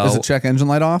 Yes. So Is the check engine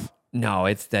light off?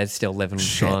 no, that's still living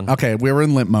strong. Okay, we were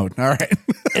in limp mode. All right.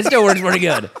 It still works pretty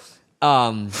good.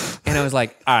 And I was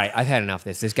like, all right, I've had enough of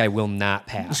this. This guy will not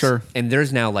pass. Sure. And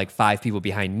there's now like 5 people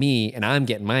behind me, and I'm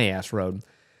getting my ass rode.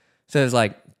 So it's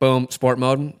like, boom, sport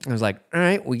mode. I was like, all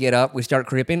right, we get up, we start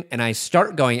creeping, and I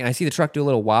start going, and I see the truck do a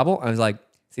little wobble. I was like,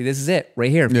 see, this is it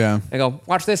right here. Yeah. I go,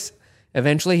 watch this.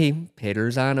 Eventually, he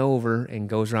pitters on over and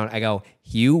goes around. I go,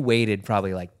 you waited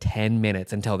probably like 10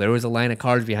 minutes until there was a line of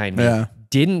cars behind me. Yeah.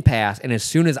 Didn't pass. And as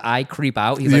soon as I creep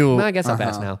out, he's like, I guess I'll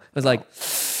pass now. I was like,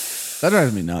 That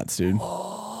drives me nuts, dude.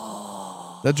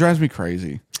 That drives me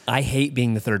crazy. I hate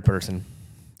being the third person.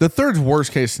 The third's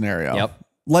worst case scenario. Yep.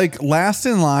 Like last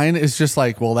in line is just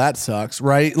like, well, that sucks,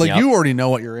 right? Like Yep. you already know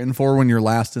what you're in for when you're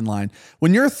last in line.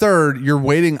 When you're third,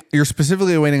 you're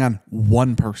specifically waiting on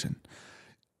one person.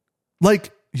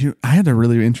 Like I had a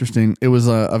really interesting, it was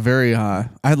a very, I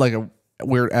had like a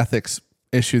weird ethics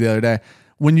issue the other day.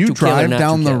 When you To kill or drive not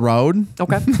down to the kill? road,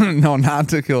 Okay. no, not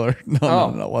to kill her. No, Oh.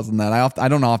 no, it wasn't that. I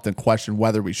don't often question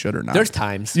whether we should or not. There's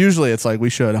times. Usually it's like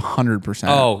we should 100%.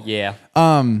 Oh, yeah.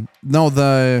 No,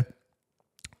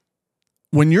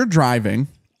 when you're driving,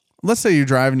 let's say you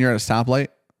drive and you're at a stoplight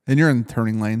and you're in the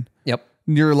turning lane. Yep.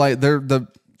 You're like they're the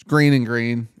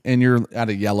green and you're at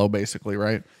a yellow basically,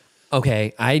 right?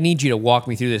 Okay. I need you to walk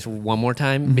me through this one more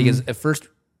time because at first,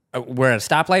 we're at a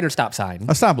stoplight or stop sign?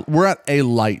 A stop. We're at a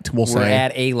light. We'll We're say.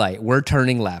 at a light. We're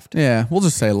turning left. Yeah, we'll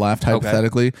just say left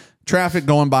hypothetically. Traffic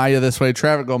going by you this way.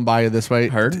 Traffic going by you this way.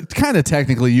 Heard. Kind of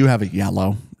technically, you have a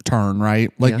yellow turn,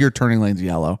 right? Like Yeah. your turning lane's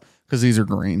yellow because these are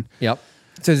green. Yep.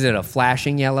 So is it a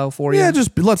flashing yellow for you? Yeah,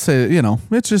 just let's say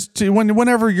it's just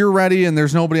whenever you're ready and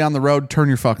there's nobody on the road, turn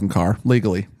your fucking car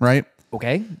legally, right?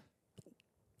 Okay.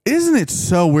 Isn't it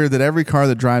so weird that every car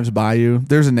that drives by you,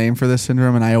 there's a name for this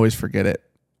syndrome, and I always forget it.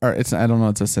 or I don't know,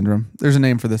 it's a syndrome. There's a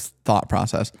name for this thought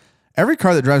process. Every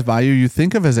car that drives by you, you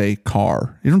think of as a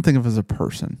car. You don't think of as a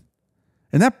person.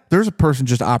 And that there's a person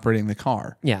just operating the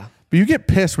car. Yeah. But you get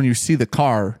pissed when you see the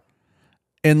car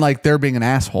and like they're being an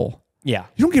asshole. Yeah.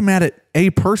 You don't get mad at a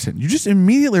person. You just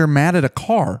immediately are mad at a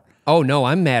car. Oh no,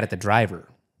 I'm mad at the driver.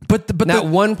 But Not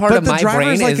one part of my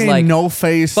brain like is a like,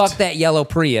 no-faced. fuck that yellow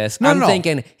Prius. No, I'm no.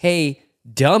 thinking, hey,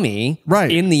 dummy,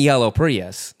 Right. in the yellow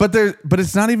Prius. But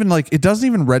it's not even like, it doesn't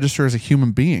even register as a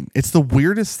human being. It's the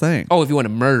weirdest thing. Oh, if you want to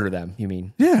murder them, you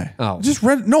mean? Yeah. Oh. Just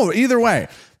no, either way.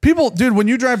 People, dude, when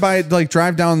you drive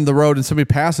down the road and somebody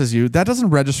passes you, that doesn't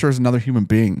register as another human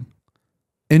being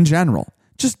in general.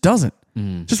 It just doesn't.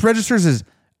 Just registers as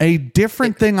a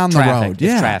different thing on traffic. the road. It's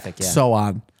Yeah. traffic, yeah. So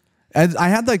odd. And I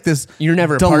had like this You're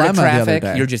never a part dilemma of the other traffic.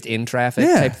 day. You're just in traffic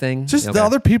type thing. Just Okay. the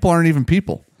other people aren't even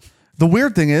people. The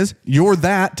weird thing is you're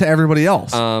that to everybody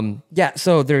else. Yeah,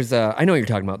 so there's I know what you're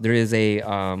talking about. There is a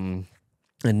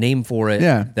name for it.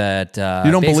 Yeah. That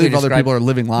you don't basically believe other people are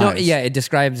living No, lives. yeah, it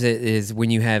describes it is when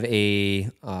you have a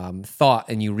thought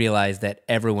and you realize that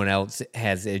everyone else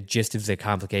has just as a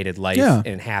complicated life Yeah.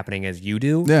 and happening as you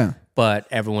do. Yeah. But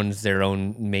everyone's their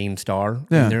own main star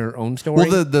Yeah. in their own story.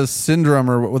 Well, the syndrome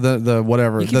or the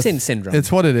whatever. You keep saying syndrome.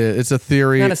 It's what it is. It's a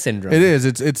theory. Not a syndrome. It is.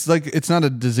 It's like it's not a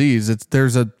disease.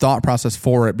 There's a thought process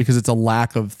for it because it's a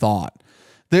lack of thought.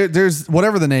 There's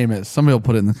whatever the name is. Somebody will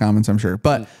put it in the comments, I'm sure.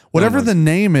 But whatever the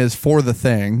name is for the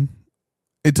thing,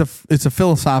 it's a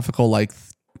philosophical like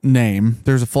name.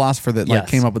 There's a philosopher that like Yes.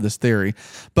 came up with this theory,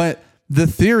 but the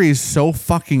theory is so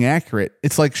fucking accurate.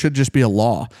 It's like should just be a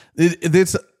law.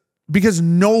 It's because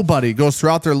nobody goes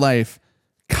throughout their life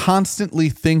constantly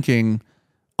thinking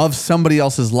of somebody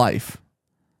else's life.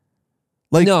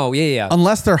 Like no, yeah.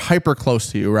 unless they're hyper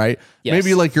close to you, right? Yes.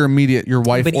 Maybe like your immediate, your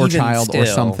wife But or even child or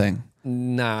still, something.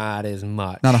 Not as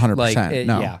much. Not 100%. Like,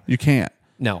 No, Yeah. you can't.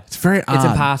 No. It's very odd. It's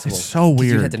impossible. It's so 'Cause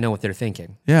weird. You have to know what they're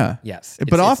thinking. Yeah. Yes.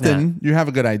 But It's often you have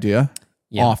a good idea.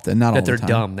 Yeah. Often, not all that the they're time.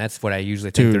 dumb. That's what I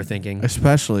usually think Dude, they're thinking.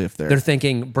 Especially if They're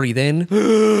thinking, breathe in,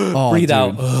 oh, breathe dude.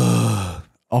 out.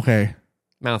 Okay.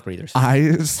 Mouth breathers.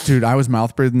 I was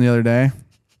mouth breathing the other day.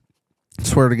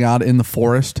 Swear to God, in the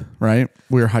forest, right?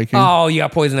 We were hiking. Oh, you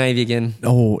got poison ivy again.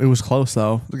 Oh, it was close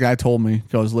though. The guy told me,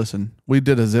 goes, listen, we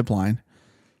did a zip line.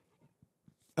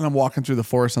 And I'm walking through the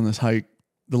forest on this hike.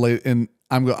 And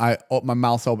my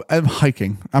mouth's open. I'm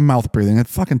hiking. I'm mouth breathing.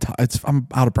 It's fucking I'm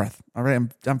out of breath. All right.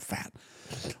 I'm fat.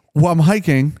 Well, I'm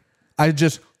hiking. I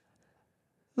just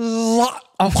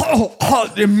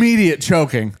immediate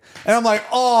choking. And I'm like,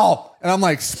 oh, and I'm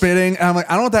like spitting. And I'm like,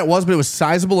 I don't know what that was, but it was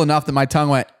sizable enough that my tongue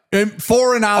went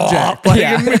for an object. Like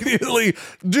yeah. immediately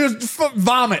just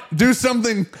vomit. Do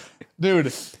something.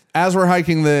 Dude, as we're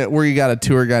hiking where you got a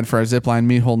tour guide for our zip line,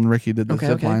 me, Holden, Ricky did the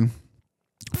zip line.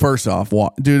 First off,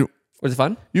 dude, Was it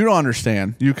fun? you don't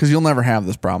understand because you'll never have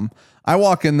this problem. I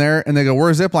walk in there and they go,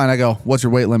 where's zip line? I go, what's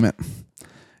your weight limit?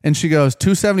 And she goes,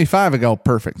 275. I go,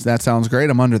 perfect. That sounds great.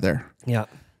 I'm under there. Yeah.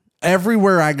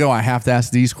 Everywhere I go, I have to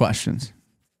ask these questions,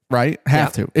 right?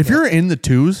 Have to. If you're in the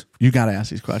twos, you got to ask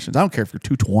these questions. I don't care if you're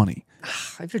 220.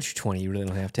 If you're 20, you really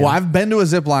don't have to. Well, I've been to a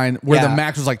zip line where the Yeah.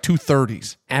 max was like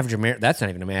 230s. Average American. That's not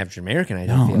even an average American. I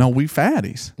don't feel. No, we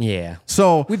fatties. Yeah.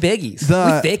 So We biggies. we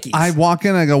We thickies. I walk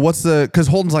in, I go, because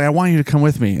Holden's like, I want you to come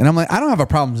with me. And I'm like, I don't have a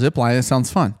problem zip line. It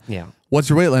sounds fun. Yeah. What's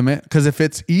your weight limit? Because if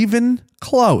it's even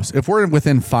close, if we're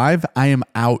within 5, I am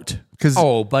out. Because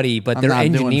Oh, buddy, but I'm they're not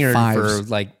doing engineered for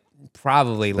fives. like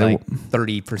probably like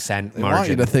 30% I want you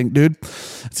margin. to think, dude.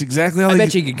 It's exactly how I they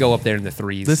bet you could go up there in the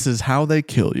threes. This is how they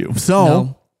kill you. So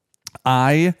No.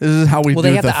 this is how we Well, do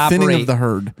they have the to thinning operate. of the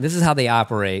herd. This is how they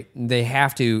operate. They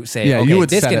have to say, Yeah, you okay, would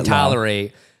this set can it low.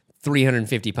 tolerate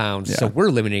 350 pounds, so we're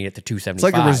limiting it to 275. It's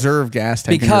like a reserve gas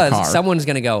tank in your because car. someone's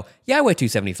going to go, yeah, I weigh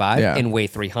 275 Yeah. and weigh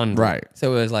 300. Right.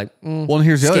 So it was like, Well, and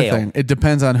here's the Scale. other thing. It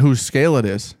depends on whose scale it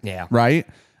is. Yeah. Right?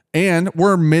 And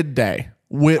we're midday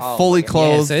with fully yeah,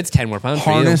 clothed, so it's 10 more pounds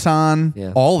harness for you. on,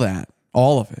 Yeah. all that.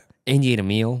 All of it. And you ate a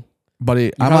meal.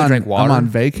 Buddy, I'm probably drank water. on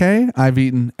vacay. I've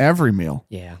eaten every meal.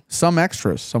 Yeah. Some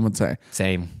extras, some would say.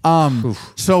 Same.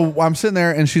 So I'm sitting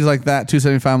there and she's like, that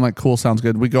 275. I'm like, cool, sounds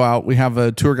good. We go out. We have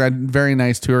a tour guide, very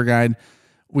nice tour guide.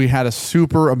 We had a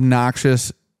super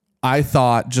obnoxious, I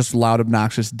thought just loud,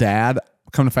 obnoxious dad.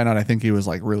 Come to find out, I think he was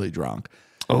like really drunk.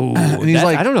 Oh, he's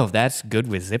like- I don't know if that's good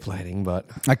with ziplining, but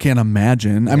I can't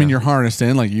imagine. I mean, you're harnessed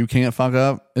in, like you can't fuck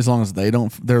up as long as they're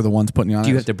the ones putting you on do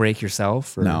you it. have to break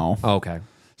yourself? Or? No. Oh, okay.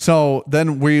 So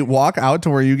then we walk out to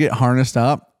where you get harnessed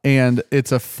up, and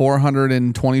it's a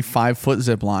 425 foot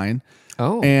zip line.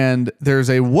 Oh. And there's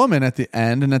a woman at the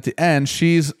end, and at the end,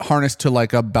 she's harnessed to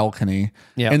like a balcony.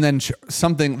 Yeah. And then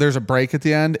there's a break at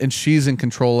the end, and she's in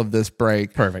control of this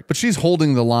break. Perfect. But she's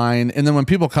holding the line, and then when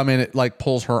people come in, it like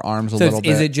pulls her arms a little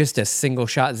bit. Is it just a single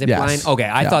shot zip Yes. line? Okay,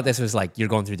 I Yeah. thought this was like you're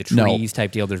going through the No. trees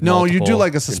type deal. There's No, you do multiple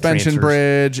like a suspension transfers.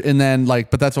 bridge, and then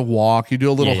but that's a walk. You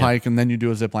do a little Yeah, yeah. hike, and then you do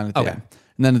a zip line at the Okay. end.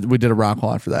 And then we did a rock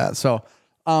wall after that. So,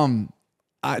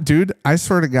 dude, I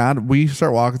swear to God, we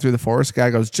start walking through the forest. Guy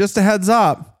goes, just a heads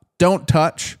up, don't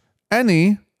touch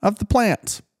any of the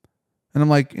plants. And I'm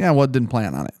like, yeah, well, it didn't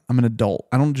plant on it. I'm an adult.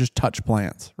 I don't just touch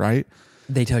plants, right?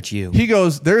 They touch you. He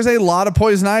goes, there's a lot of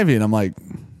poison ivy. And I'm like,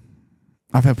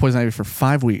 I've had poison ivy for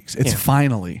 5 weeks. It's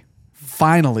finally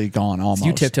gone almost.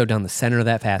 You tiptoed down the center of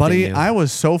that path, Buddy, didn't you? I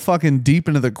was so fucking deep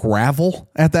into the gravel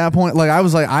at that point. Like I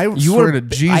was like, I swear to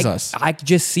Jesus. I could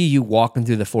just see you walking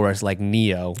through the forest like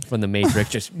Neo from the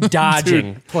Matrix, just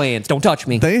dodging plants. Don't touch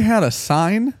me. They had a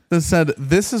sign that said,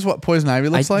 this is what poison ivy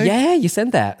looks like. Yeah, you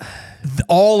sent that.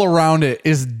 All around it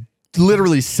is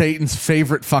literally Satan's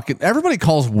favorite fucking, everybody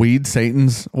calls weed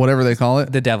Satan's, whatever they call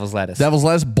it. The devil's lettuce. Devil's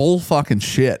lettuce, bull fucking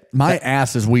shit. My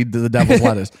ass is weed to the devil's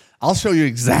lettuce. I'll show you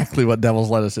exactly what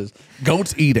devil's lettuce is.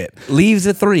 Goats eat it. Leaves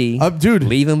a 3. Dude,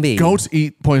 leave them be. Goats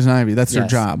eat poison ivy. That's their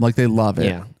Yes. job. Like they love it.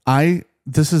 Yeah.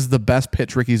 This is the best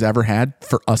pitch Ricky's ever had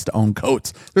for us to own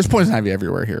goats. There's poison ivy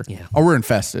everywhere here. Yeah. Oh, we're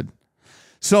infested.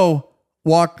 So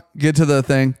get to the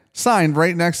thing. Sign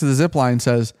right next to the zip line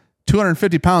says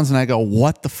 250 pounds. And I go,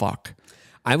 what the fuck?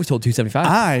 I was told 275.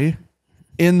 I,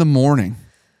 in the morning,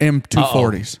 am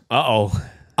 240s. Uh-oh.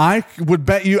 I would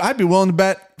bet you, I'd be willing to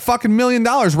bet fucking $1 million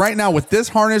right now with this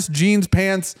harness, jeans,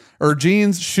 pants, or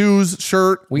jeans, shoes,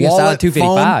 shirt, We got wallet, solid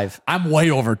 255. phone. I'm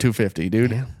way over 250,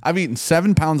 dude. Yeah. I've eaten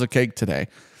 7 pounds of cake today.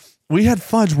 We had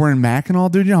fudge. We're in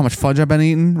Mackinac, dude. You know how much fudge I've been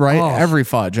eating, right? Oh. Every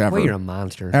fudge ever. Well, you're a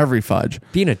monster. Every fudge.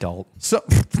 Be an adult. So,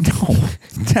 no,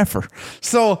 never.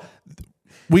 So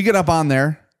we get up on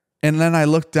there, and then I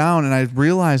look down, and I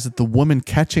realize that the woman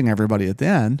catching everybody at the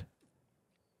end,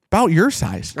 about your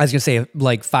size. I was going to say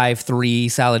like 5'3",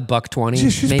 solid $120.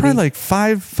 She's maybe. probably like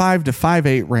 5'5" to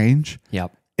 5'8" range.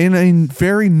 Yep. In a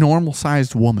very normal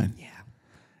sized woman. Yeah.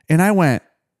 And I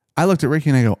looked at Ricky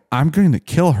and I go, I'm going to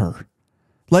kill her.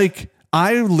 Like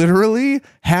I literally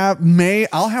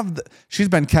she's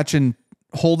been catching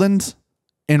Holdens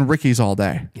and Ricky's all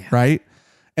day. Yeah. Right.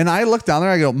 And I look down there,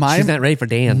 I go, She's not ready for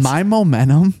dance. my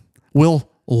momentum will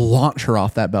launch her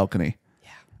off that balcony. Yeah.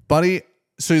 Buddy.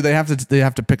 So they have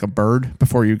to pick a bird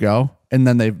before you go, and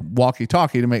then they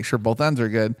walkie-talkie to make sure both ends are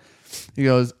good. He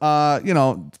goes, we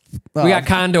got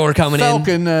Condor coming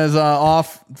Falcon is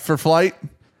off for flight.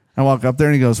 I walk up there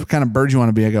and he goes, what kind of bird you want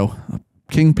to be? I go, a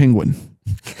king penguin.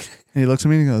 And he looks at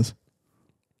me and he goes,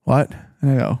 what?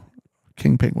 And I go,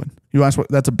 king penguin. You ask what?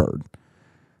 That's a bird.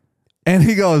 And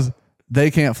he goes, they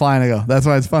can't fly. And I go, that's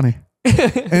why it's funny.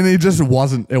 And it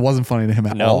wasn't funny to him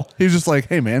at all. He was just like,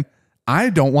 hey man, I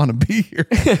don't want to be here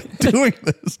doing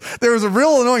this. There was a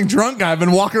real annoying drunk guy. I've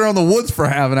been walking around the woods for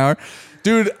half an hour.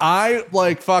 Dude, I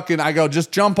go,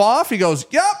 just jump off. He goes,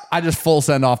 yep. I just full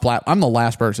send off I'm the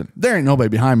last person. There ain't nobody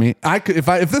behind me.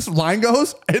 If this line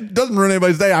goes, it doesn't ruin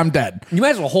anybody's day. I'm dead. in. You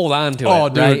might as well hold on to Oh,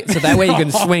 it, dude. right? So that way you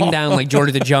can swing down like George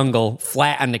of the Jungle,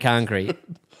 flat on the concrete.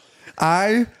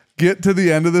 I get to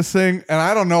the end of this thing, and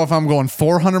I don't know if I'm going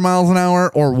 400 miles an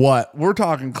hour or what. We're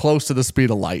talking close to the speed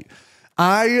of light.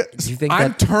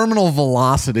 I'm terminal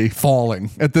velocity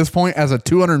falling at this point as a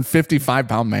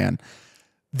 255-pound man.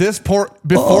 Before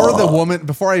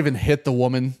I even hit the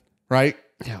woman, right?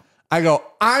 Yeah. I go,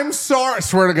 I'm sorry. I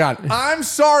swear to God, I'm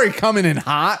sorry coming in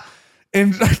hot.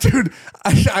 And dude,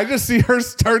 I just see her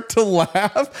start to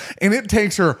laugh, and it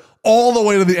takes her all the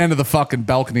way to the end of the fucking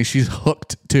balcony. She's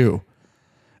hooked too.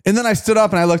 And then I stood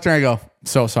up and I looked at her and I go,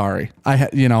 so sorry.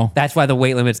 That's why the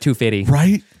weight limit's 250.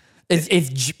 Right?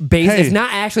 It's based. It's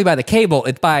not actually by the cable.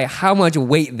 It's by how much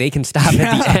weight they can stop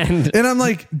at the end. And I'm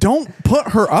like, don't put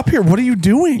her up here. What are you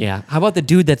doing? Yeah. How about the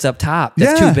dude that's up top?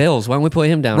 That's Yeah. $2 bills. Why don't we put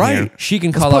him down Right. here? She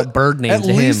can call out bird names At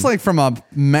to least him. like from a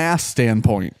mass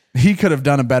standpoint, he could have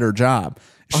done a better job.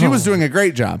 She was doing a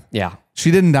great job. Yeah.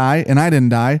 She didn't die and I didn't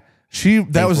die. That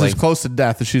was Thankfully. as close to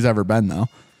death as she's ever been though.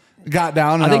 Got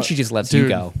down. And I think she just lets you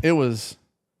go. It was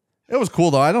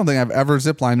cool though. I don't think I've ever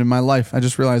ziplined in my life. I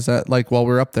just realized that like while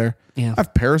we were up there. Yeah.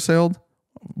 I've parasailed,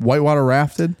 whitewater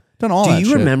rafted, done all that Do shit.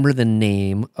 you remember the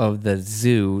name of the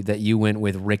zoo that you went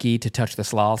with Ricky to touch the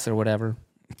sloths or whatever?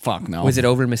 Fuck no. Was it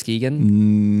over in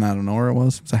Muskegon? I don't know where it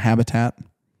was. It's a habitat.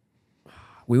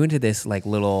 We went to this like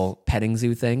little petting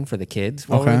zoo thing for the kids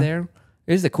while we Okay. were there.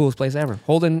 It was the coolest place ever.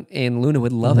 Holden and Luna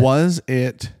would love it. Was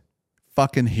it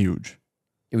fucking huge?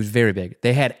 It was very big.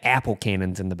 They had apple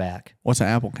cannons in the back. What's an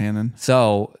apple cannon?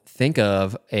 So think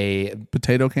of a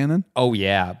Potato cannon? oh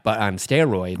yeah, but on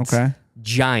steroids. Okay.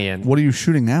 Giant. What are you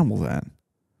shooting apples at?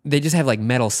 They just have like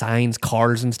metal signs,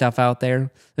 cars, and stuff out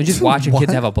there. They're just watching kids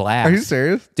What? have a blast. Are you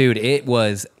serious? Dude, it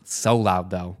was so loud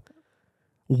though.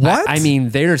 What? I mean,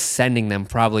 they're sending them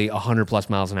probably 100 plus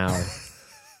miles an hour.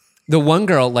 The one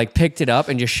girl like picked it up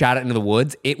and just shot it into the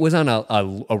woods. It was on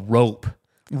a rope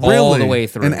all the way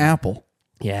through. An apple.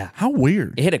 Yeah. How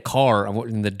weird. It hit a car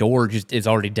and the door just is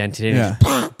already dented in. Yeah.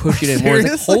 Just push it in more.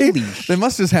 It's like, Seriously? holy They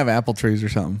must just have apple trees or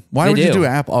something. Why They would you do. do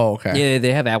apple? Oh, okay. Yeah,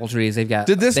 they have apple trees. They've got.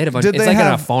 Did this- They had a bunch. did It's they like on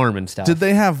a have- farm and stuff. Did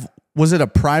they have, was it a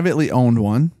privately owned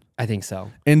one? I think so.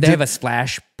 And they did- have a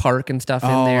splash park and stuff in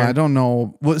Oh, there. I don't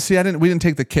know. Well, see, we didn't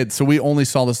take the kids, so we only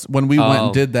saw this when we went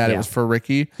and did that. yeah. It was for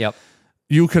Ricky. Yep.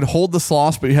 You could hold the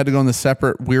sloths, but you had to go in the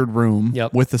separate weird room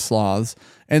Yep. with the sloths.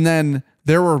 And then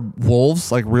there were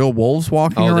wolves, like real wolves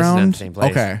walking Oh, this is not around. the same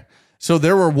place. Okay. So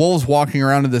there were wolves walking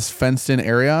around in this fenced in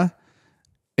area,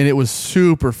 and it was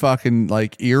super fucking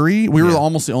like eerie. We were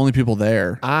almost the only people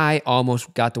there. I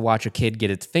almost got to watch a kid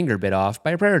get its finger bit off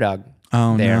by a prairie dog.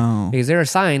 Oh, there. no. Because there are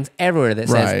signs everywhere that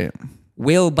says Right.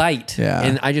 will bite. Yeah.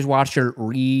 And I just watched her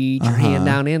reach her hand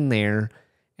down in there.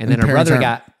 And then her parents brother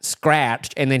aren't- got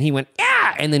scratched. And then he went,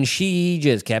 yeah. And then she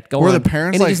just kept going. Were the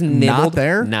parents, and it like, just not nibbled.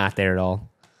 there? Not there at all.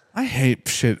 I hate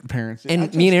shit parents. And I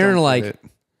just me and Aaron don't are get like- it.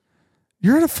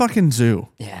 You're at a fucking zoo.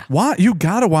 Yeah. Why? You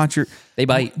gotta watch your. They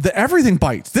bite. Everything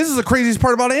bites. This is the craziest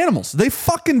part about animals. They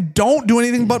fucking don't do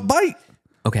anything but bite.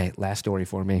 Okay, last story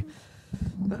for me.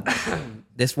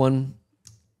 This one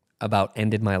about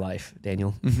ended my life,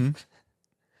 Daniel. Mm-hmm.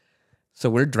 So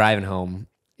we're driving home.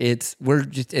 It's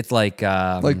like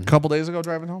Like a couple days ago,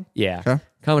 driving home. yeah, Okay.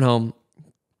 coming home.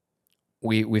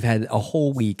 We've had a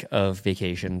whole week of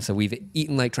vacation, so we've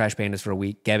eaten like trash pandas for a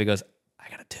week. Gabby goes, I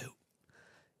got a two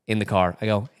in the car. I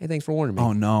go, hey, thanks for warning me.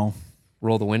 Oh no.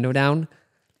 Roll the window down.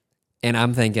 And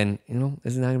I'm thinking,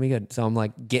 this is not gonna be good. So I'm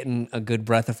like getting a good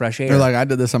breath of fresh air. They're like, I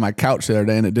did this on my couch the other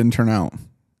day and it didn't turn out.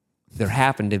 There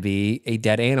happened to be a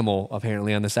dead animal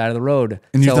apparently on the side of the road.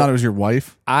 And you So thought it was your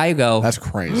wife? I go That's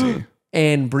crazy.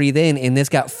 and breathe in, and this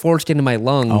got forced into my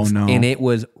lungs, Oh, no. and it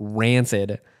was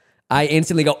rancid. I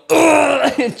instantly go,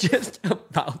 ugh, and just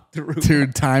about through.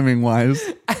 Dude, timing wise.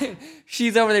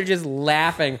 She's over there just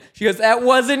laughing. She goes, that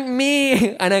wasn't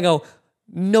me. And I go,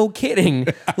 no kidding.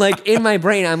 Like in my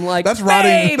brain, I'm like, That's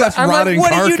rotting- babe. that's I'm rotting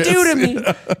like, what did you do to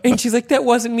carcass. me? And she's like, that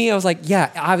wasn't me. I was like,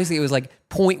 yeah, obviously it was like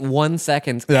 0.1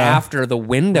 seconds Yeah. after the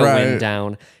window Right. went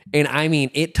down. And I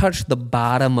mean, it touched the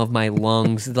bottom of my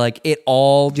lungs. Like it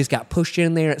all just got pushed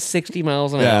in there at 60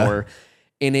 miles an Yeah. hour.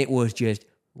 And it was just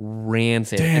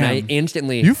rancid. And I Damn.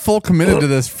 instantly, You full committed to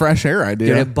this fresh air dude,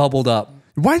 idea. it bubbled up.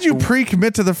 Why'd you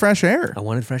pre-commit to the fresh air? I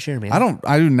wanted fresh air, man.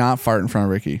 I do not fart in front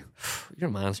of Ricky. You're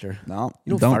a monster. No.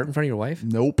 You don't fart in front of your wife?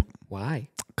 Nope. Why?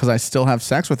 Because I still have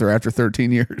sex with her after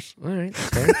 13 years. All right, that's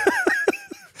fair.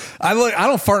 I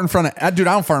don't fart in front of, dude,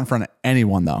 I don't fart in front of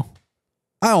anyone though.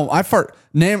 I fart,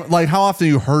 how often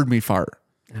you heard me fart?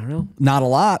 I don't know. Not a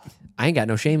lot. I ain't got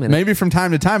no shame in it. Maybe from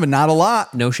time to time, but not a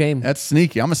lot. No shame. That's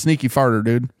sneaky. I'm a sneaky farter,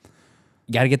 dude.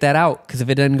 You got to get that out because if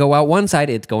it doesn't go out one side,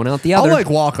 it's going out the I'll other.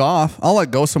 walk off. I'll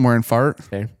go somewhere and fart.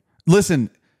 Fair. Listen,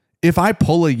 if I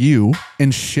pull a U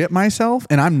and shit myself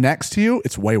and I'm next to you,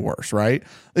 it's way worse, right?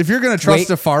 If you're going to trust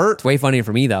a fart, It's way funnier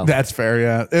for me though. that's fair,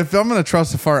 yeah. If I'm going to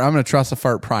trust a fart, I'm going to trust a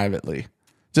fart privately,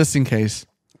 just in case.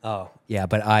 Oh yeah,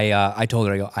 but I told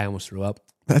her I almost threw up.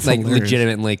 That's like hilarious.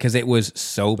 legitimately because it was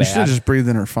so You should have bad, just breathed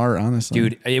in her fart, honestly.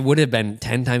 dude. It would have been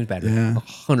 10 times better, Yeah.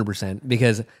 100%.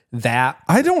 Because that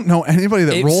I don't know anybody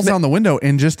that It rolls sm- down the window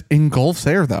and just engulfs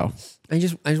air, though. I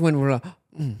just went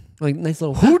like nice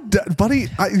little Buddy,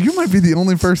 you might be the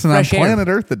only person Fresh on air. planet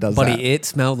Earth that does buddy. that. It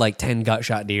smelled like 10 gut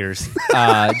shot deers,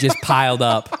 just piled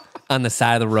up on the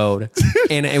side of the road,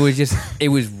 and it was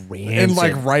rancid.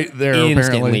 And right there,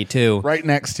 instantly apparently. too. Right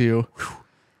next to you.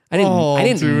 I didn't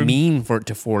Oh, dude. mean for it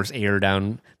to force air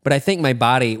down, but I think my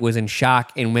body was in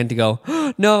shock and went to go,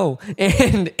 no,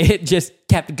 and it just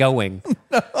kept going.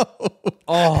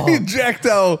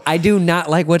 Ejecto. I do not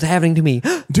like what's happening to me.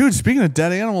 Dude, speaking of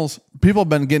dead animals, people have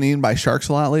been getting eaten by sharks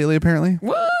a lot lately, apparently.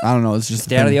 What? I don't know. It's just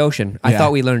Stay out of the ocean. I Yeah.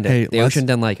 thought we learned it. Hey, The let's- ocean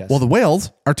doesn't like us. Well, the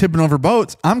whales are tipping over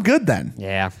boats. I'm good then.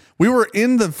 yeah. We were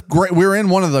in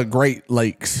one of the Great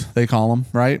Lakes, they call them,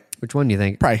 right? Which one do you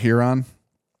think? Probably Huron.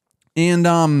 And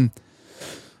I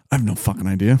have no fucking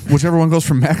idea. Whichever one goes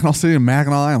from Mackinac City to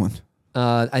Mackinac Island.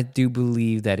 I do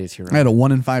believe that is I Huron. had a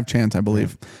 1 in 5 chance, I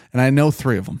believe. And I know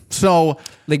 3 of them. So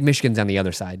Lake Michigan's on the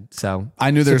other side, so I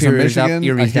knew there's a Superior's up, Michigan,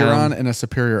 a Erie's Huron, down. and a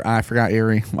Superior. I forgot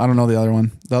Erie. I don't know the other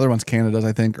one. The other one's Canada's,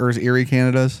 I think. Or is Erie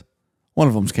Canada's? One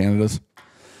of them's Canada's.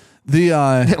 The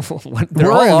They're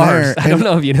we're all in ours. there, I don't and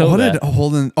know if you know what that. did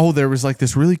Holden? Oh, there was like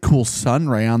this really cool sun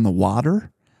ray on the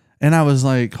water, and I was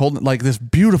like holding like this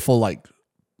beautiful like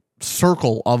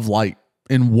circle of light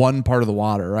in one part of the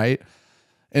water, right?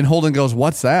 And Holden goes,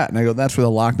 "What's that?" And I go, "That's where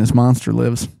the Loch Ness monster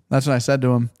lives." That's what I said to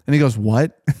him, and he goes,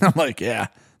 "What?" And I'm like, "Yeah,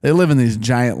 they live in these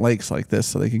giant lakes like this,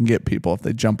 so they can get people if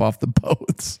they jump off the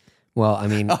boats." Well, I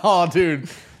mean, Oh, dude,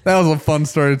 that was a fun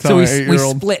story to tell so my we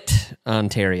 8-year-old. split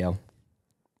Ontario.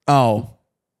 Oh,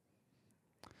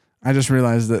 I just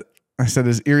realized that I said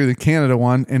is Erie the Canada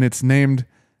one, and it's named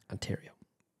Ontario.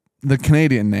 the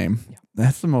Canadian name. Yeah.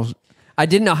 That's the most. I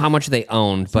didn't know how much they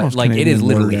owned, the but most like it Canadian is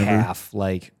literally word ever. half.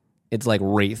 Like it's like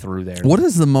right through there. What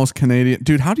is the most Canadian,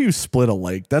 dude? How do you split a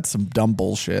lake? That's some dumb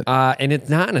bullshit. And it's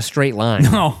not in a straight line.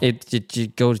 No.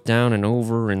 It goes down and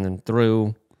over and then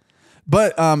through.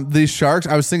 But these sharks,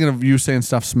 I was thinking of you saying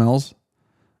stuff smells.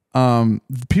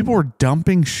 People were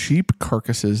dumping sheep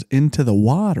carcasses into the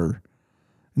water,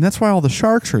 and that's why all the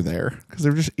sharks are there because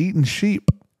they're just eating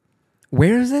sheep.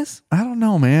 Where is this? I don't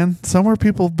know, man. Somewhere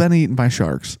people have been eaten by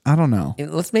sharks. I don't know.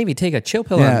 Let's maybe take a chill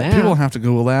pill on Yeah, that. people have to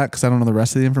Google that because I don't know the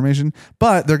rest of the information.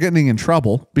 But they're getting in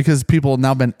trouble because people have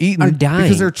now been eaten Are dying.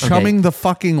 because they're Okay. chumming the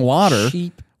fucking water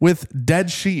Sheep. with dead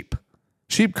sheep.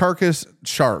 Sheep carcass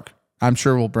shark. I'm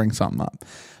sure we'll bring something up.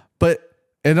 But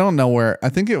I don't know where. I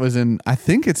think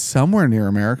it's somewhere near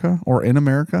America or in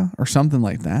America or something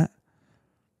like that.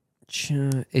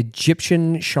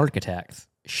 Egyptian shark attacks.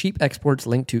 Sheep exports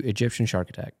linked to Egyptian shark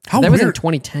attack. How that was in weird.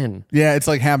 2010. Yeah, it's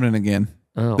like happening again.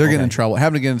 Oh, They're getting okay. in trouble.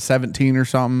 Happened again in 17 or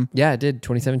something. Yeah, it did.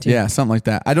 2017. Yeah, something like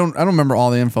that. I don't remember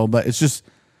all the info, but it's just,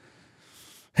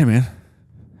 hey man,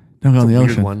 don't go in the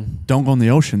weird ocean. one. Don't go in the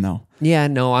ocean though. Yeah,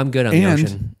 no, I'm good on the And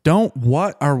ocean.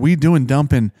 what are we doing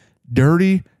dumping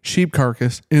dirty sheep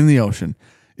carcass in the ocean?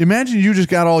 Imagine you just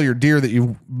got all your deer that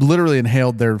you literally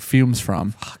inhaled their fumes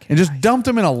from and just dumped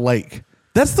them in a lake.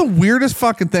 That's the weirdest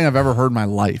fucking thing I've ever heard in my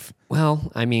life.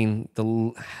 Well, I mean,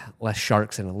 less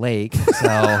sharks in a lake,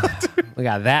 so we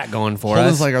got that going for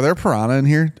Holden's us. like, are there piranha in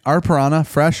here? Are piranha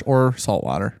fresh or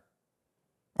saltwater?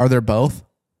 Are there both?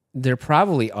 There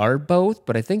probably are both,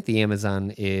 but I think the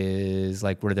Amazon is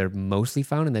like where they're mostly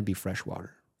found, and that'd be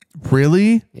freshwater.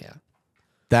 Really? Yeah.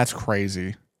 That's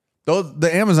crazy. Though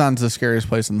the Amazon's the scariest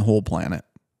place in the whole planet.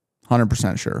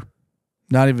 100% sure.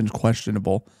 Not even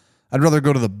questionable. I'd rather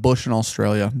go to the bush in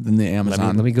Australia than the Let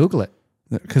Amazon. me Google it.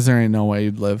 Because there ain't no way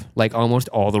you'd live. Like almost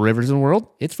all the rivers in the world,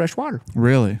 it's freshwater.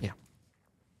 Really? Yeah.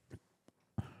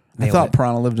 I Nailed thought it.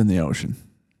 piranha lived in the ocean.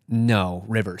 No,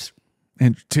 rivers.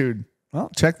 And dude, well,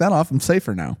 check that off. I'm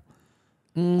safer now.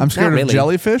 I'm scared not of really.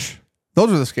 jellyfish.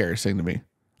 Those are the scariest thing to me.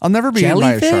 I'll never be eaten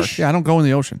by a shark. Jellyfish? Yeah, I don't go in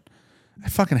the ocean. I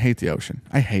fucking hate the ocean.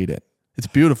 I hate it. It's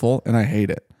beautiful and I hate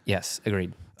it. Yes,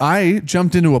 agreed. I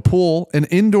jumped into a pool, an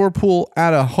indoor pool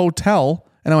at a hotel,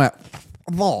 and I went,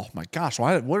 oh my gosh,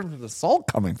 where is the salt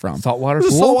coming from? Saltwater It's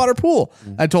a pool? saltwater pool.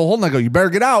 I told Holden, I go, you better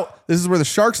get out. This is where the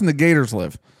sharks and the gators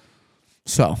live.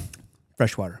 So,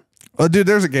 Freshwater. dude,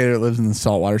 there's a gator that lives in the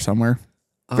saltwater somewhere.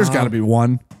 There's got to be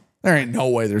one. There ain't no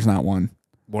way there's not one.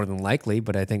 More than likely,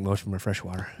 but I think most of them are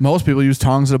freshwater. Most people use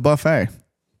tongs at a buffet.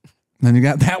 Then you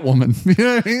got that woman. You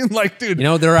know what I mean? Like, dude. You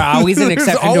know, there are always an there's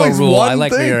exception to a always rule. I one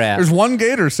like where thing. you're at. There's one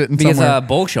gator sitting Because somewhere.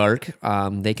 bull shark,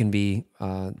 they can be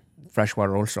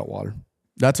freshwater or saltwater.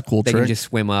 That's a cool They trick. can just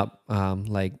swim up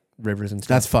like rivers and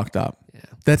stuff. That's fucked up. Yeah.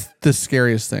 That's the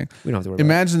scariest thing. We don't have to worry about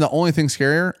Imagine the only thing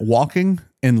scarier, walking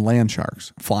and land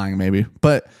sharks. Flying, maybe.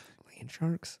 But land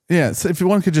sharks. yeah, so if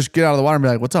one could just get out of the water and be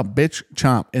like, what's up, bitch?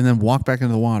 Chomp. And then walk back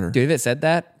into the water. Dude, if it said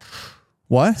that,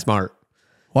 What? smart.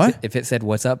 What? If it said,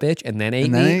 what's up, bitch, and then ate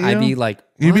And then me, ate I'd you? be like,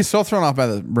 You'd be what? so thrown off by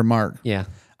the remark. Yeah.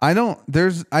 I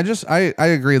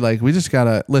agree. Like, we just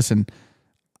gotta listen.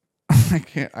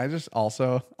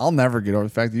 I'll never get over the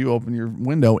fact that you open your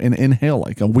window and inhale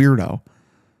like a weirdo.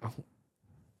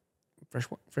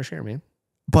 Fresh air, man.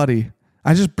 Buddy,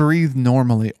 I just breathe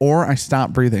normally or I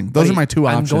stop breathing. Those Buddy, are my two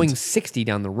I'm options. going 60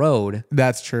 down the road.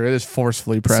 That's true. It is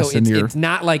forcefully pressed So into your. it's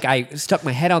not like I stuck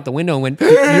my head out the window and went,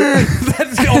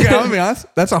 That's okay. I'm gonna be honest.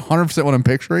 That's 100% what I'm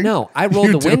picturing. no, I rolled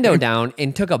You the window doing- down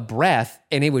and took a breath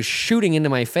and it was shooting into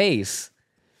my face.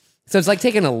 So it's like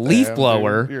taking a leaf Damn,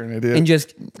 blower dude, you're an idiot. and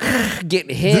just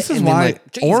getting hit. This is and then why, like,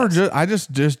 or Jesus. I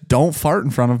just don't fart in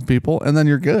front of people, and then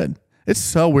you're good. It's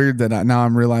so weird that now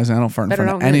I'm realizing I don't fart in Better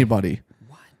front of not me. anybody.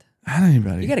 What?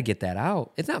 Anybody. You got to get that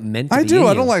out. It's not meant to I be do. in I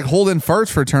you. don't like holding farts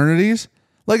for eternities.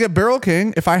 Like at Barrel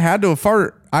King, if I had to have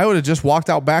fart, I would have just walked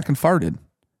out back and farted.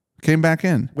 Came back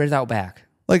in. Where's out back?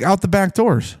 Like out the back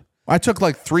doors. I took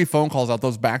like 3 phone calls out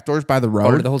those back doors by the Over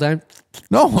road. the whole time.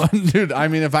 No, dude. I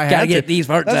mean, if I Gotta had get to, these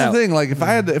farts that's out. the thing. Like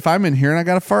if I'm in here and I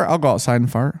got to fart, I'll go outside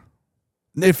and fart.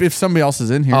 If somebody else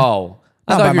is in here, Oh,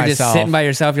 I Not thought by you were just myself. sitting by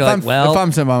yourself. You're if like, well, if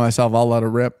I'm sitting by myself, I'll let it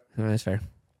rip. oh, that's fair.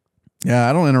 Yeah,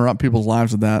 I don't interrupt people's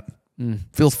lives with that.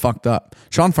 Feels fucked up.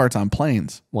 Sean farts on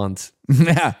planes. Once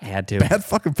Yeah, had to. bad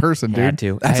fucking person, dude. Had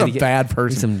to. I That's had a to get bad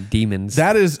person. Some demons.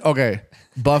 That is okay.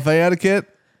 Buffet etiquette,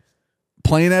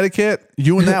 plane etiquette.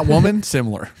 You and that woman,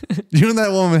 similar. You and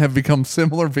that woman have become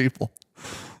similar people.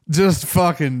 Just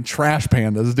fucking trash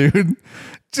pandas, dude.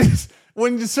 Just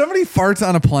when somebody farts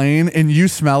on a plane and you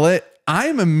smell it,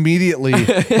 I'm immediately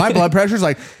my blood pressure's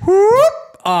like whoop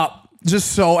up.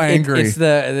 Just so angry. It's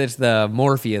the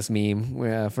Morpheus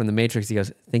meme from the Matrix. He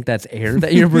goes, "Think that's air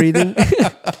that you're breathing?"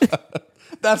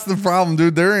 That's the problem,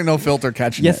 dude. There ain't no filter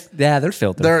catching Yes, it. yeah, there's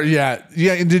filters. Yeah.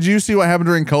 And did you see what happened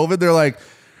during COVID? They're like,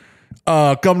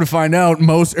 come to find out,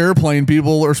 most airplane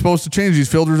people are supposed to change these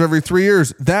filters every 3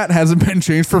 years. That hasn't been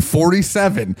changed for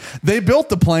 47. They built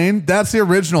the plane. That's the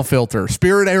original filter.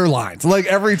 Spirit Airlines. Like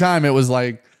every time it was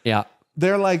like, Yeah,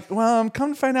 they're like, well,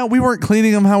 come to find out we weren't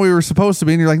cleaning them how we were supposed to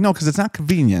be. And you're like, no, because it's not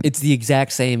convenient. it's the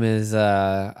exact same as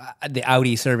the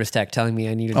Audi service tech telling me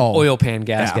I need an Oh, oil pan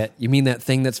gasket. You mean that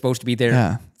thing that's supposed to be there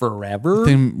Yeah. forever?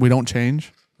 Thing we don't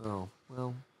change. Oh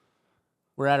well,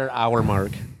 we're at our hour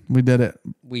mark. We did it.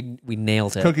 We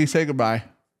nailed it. Cookie, say goodbye.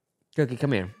 Cookie,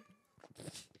 come here.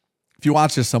 If you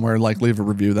watch this somewhere, like leave a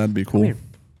review. That'd be cool. Come here.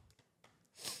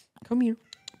 Come here.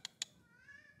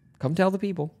 Come tell the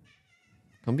people.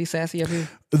 Come be sassy up here.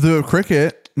 The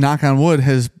cricket, knock on wood,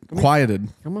 has quieted.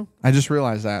 Come on. I just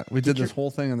realized that. We did this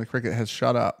whole thing and the cricket has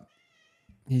shut up.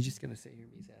 He's just gonna sit here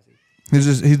and be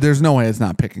sassy. There's no way it's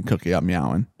not picking Cookie up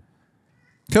meowing.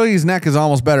 Cookie's neck is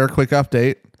almost better. Quick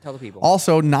update. Tell the people.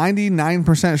 Also,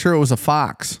 99% sure it was a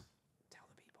fox Tell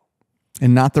the people.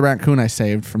 and not the raccoon I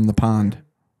saved from the pond.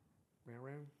 Meow,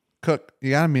 meow. Cook,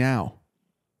 you gotta meow.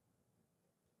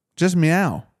 Just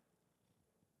meow.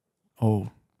 Oh.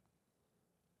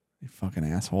 You fucking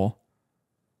asshole.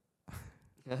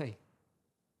 Hey.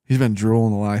 He's been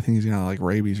drooling a lot. I think he's got like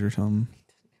rabies or something.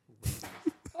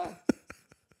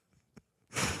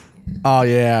 Oh,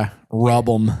 yeah. Rub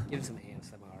him. Give him some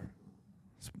ASMR.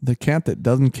 The cat that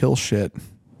doesn't kill shit.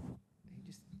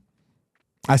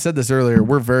 I said this earlier.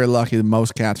 We're very lucky that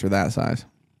most cats are that size.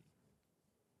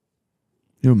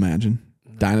 You imagine?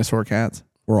 Dinosaur cats?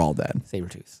 We're all dead.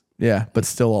 Sabertooth. Yeah, but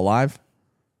still alive.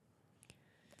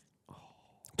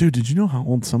 Dude, did you know how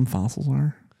old some fossils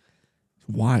are? It's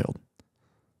wild.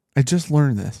 I just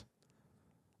learned this.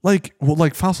 Like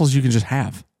fossils you can just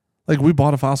have. Like we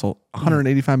bought a fossil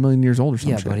 185 million years old or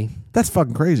something. Yeah, buddy. That's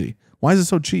fucking crazy. Why is it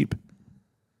so cheap?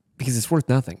 Because it's worth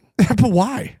nothing. But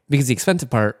why? Because the expensive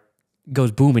part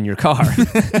goes boom in your car.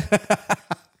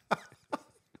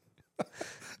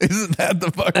 Isn't that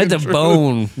the fucking That's a truth?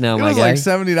 bone. No, It my was guy. like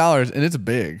 $70 and it's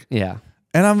big. Yeah.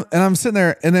 And I'm sitting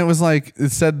there and it was like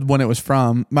it said when it was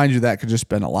from. Mind you, that could just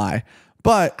been a lie.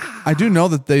 But I do know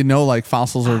that they know like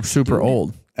fossils are super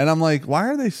old. And I'm like, why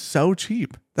are they so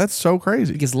cheap? That's so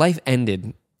crazy. Because life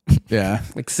ended Yeah.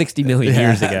 like 60 million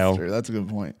years ago. That's true. That's a good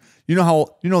point. You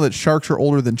know that sharks are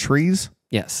older than trees?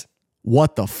 Yes.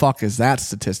 What the fuck is that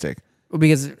statistic? Well,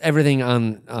 because everything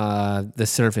on the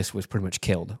surface was pretty much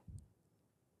killed.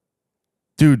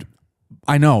 Dude,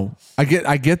 I know. I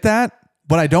get that.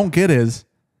 What I don't get is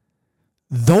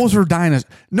those are dinosaurs.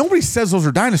 Nobody says those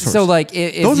are dinosaurs. So, like,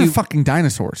 if those you, are fucking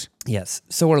dinosaurs. yes.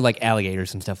 So are like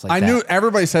alligators and stuff like I that. knew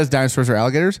everybody says dinosaurs are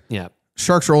alligators. Yeah.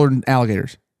 Sharks are older than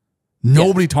alligators.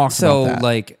 Nobody talks So, about that.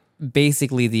 like,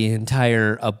 basically the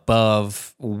entire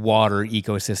above water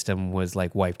ecosystem was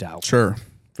like wiped out Sure.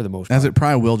 for the most part. As it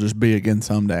probably will just be again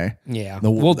someday. Yeah.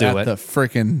 We'll do it. The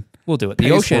freaking We'll do it. The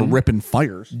pace ocean we're ripping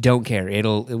fires. don't care. It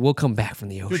will come back from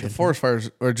the Dude, ocean. the forest fires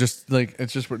are just like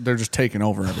they're just taking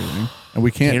over everything, and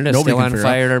we can't. Canada's nobody still can on figure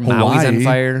fire. out. Maui's on Hawaii,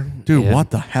 fire. dude. Yeah. What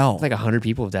the hell? Like 100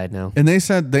 people have died now. And they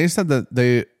said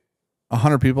that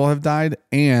 100 people have died,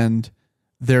 and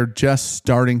they're just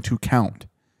starting to count.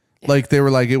 Like they were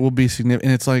like it will be significant.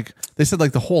 And it's like they said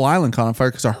like the whole island caught on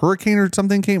fire because a hurricane or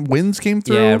something winds came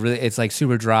through. Yeah, really, it's like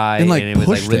super dry And, like, and it was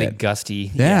like pushed really it. gusty.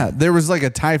 Yeah, there was like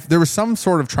there was some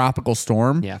sort of tropical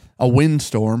storm, Yeah. a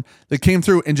windstorm that came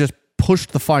through and just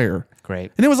pushed the fire.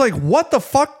 Great. And it was like, what the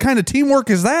fuck kind of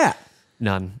teamwork is that?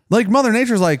 None. Like Mother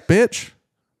Nature's like, bitch.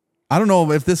 I don't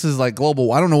know if this is like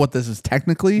global. I don't know what this is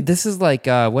technically. This is like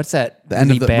what's that? The end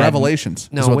of really the bad- Revelations.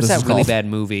 No, is what what's this that is really called. bad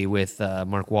movie with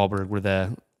Mark Wahlberg where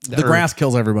the The grass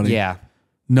kills everybody. Yeah.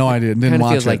 No idea. Didn't Kind of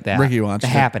watch feels it. like that. Ricky watched The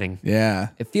it. Happening. Yeah.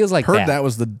 It feels like Heard that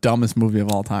was the dumbest movie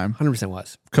of all time. 100%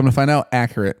 was. Come to find out,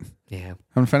 accurate. Yeah.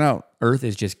 Come to find out, Earth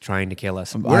is just trying to kill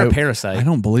us. We're a parasite. I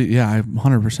don't believe. Yeah, I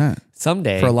 100%.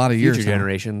 Someday, For a lot of years future now.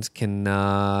 generations can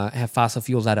have fossil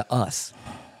fuels out of us.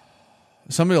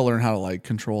 Somebody will learn how to like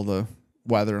control the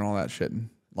weather and all that shit, and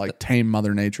like tame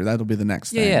Mother Nature. That'll be the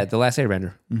next Yeah, thing. yeah. The Last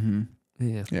Airbender. Mm-hmm.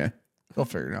 Yeah. Yeah. They'll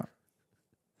figure it out.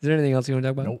 Is there anything else you want to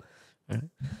talk about? Nope. All right.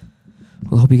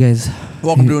 Well, I hope you guys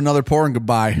Welcome to another pour and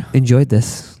goodbye. enjoyed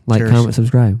this. Like, Cheers. comment,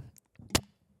 subscribe.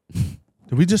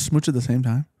 Did we just smooch at the same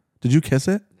time? Did you kiss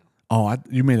it? Oh,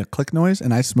 you made a click noise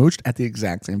and I smooched at the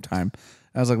exact same time.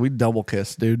 I was like, we double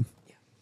kissed, dude.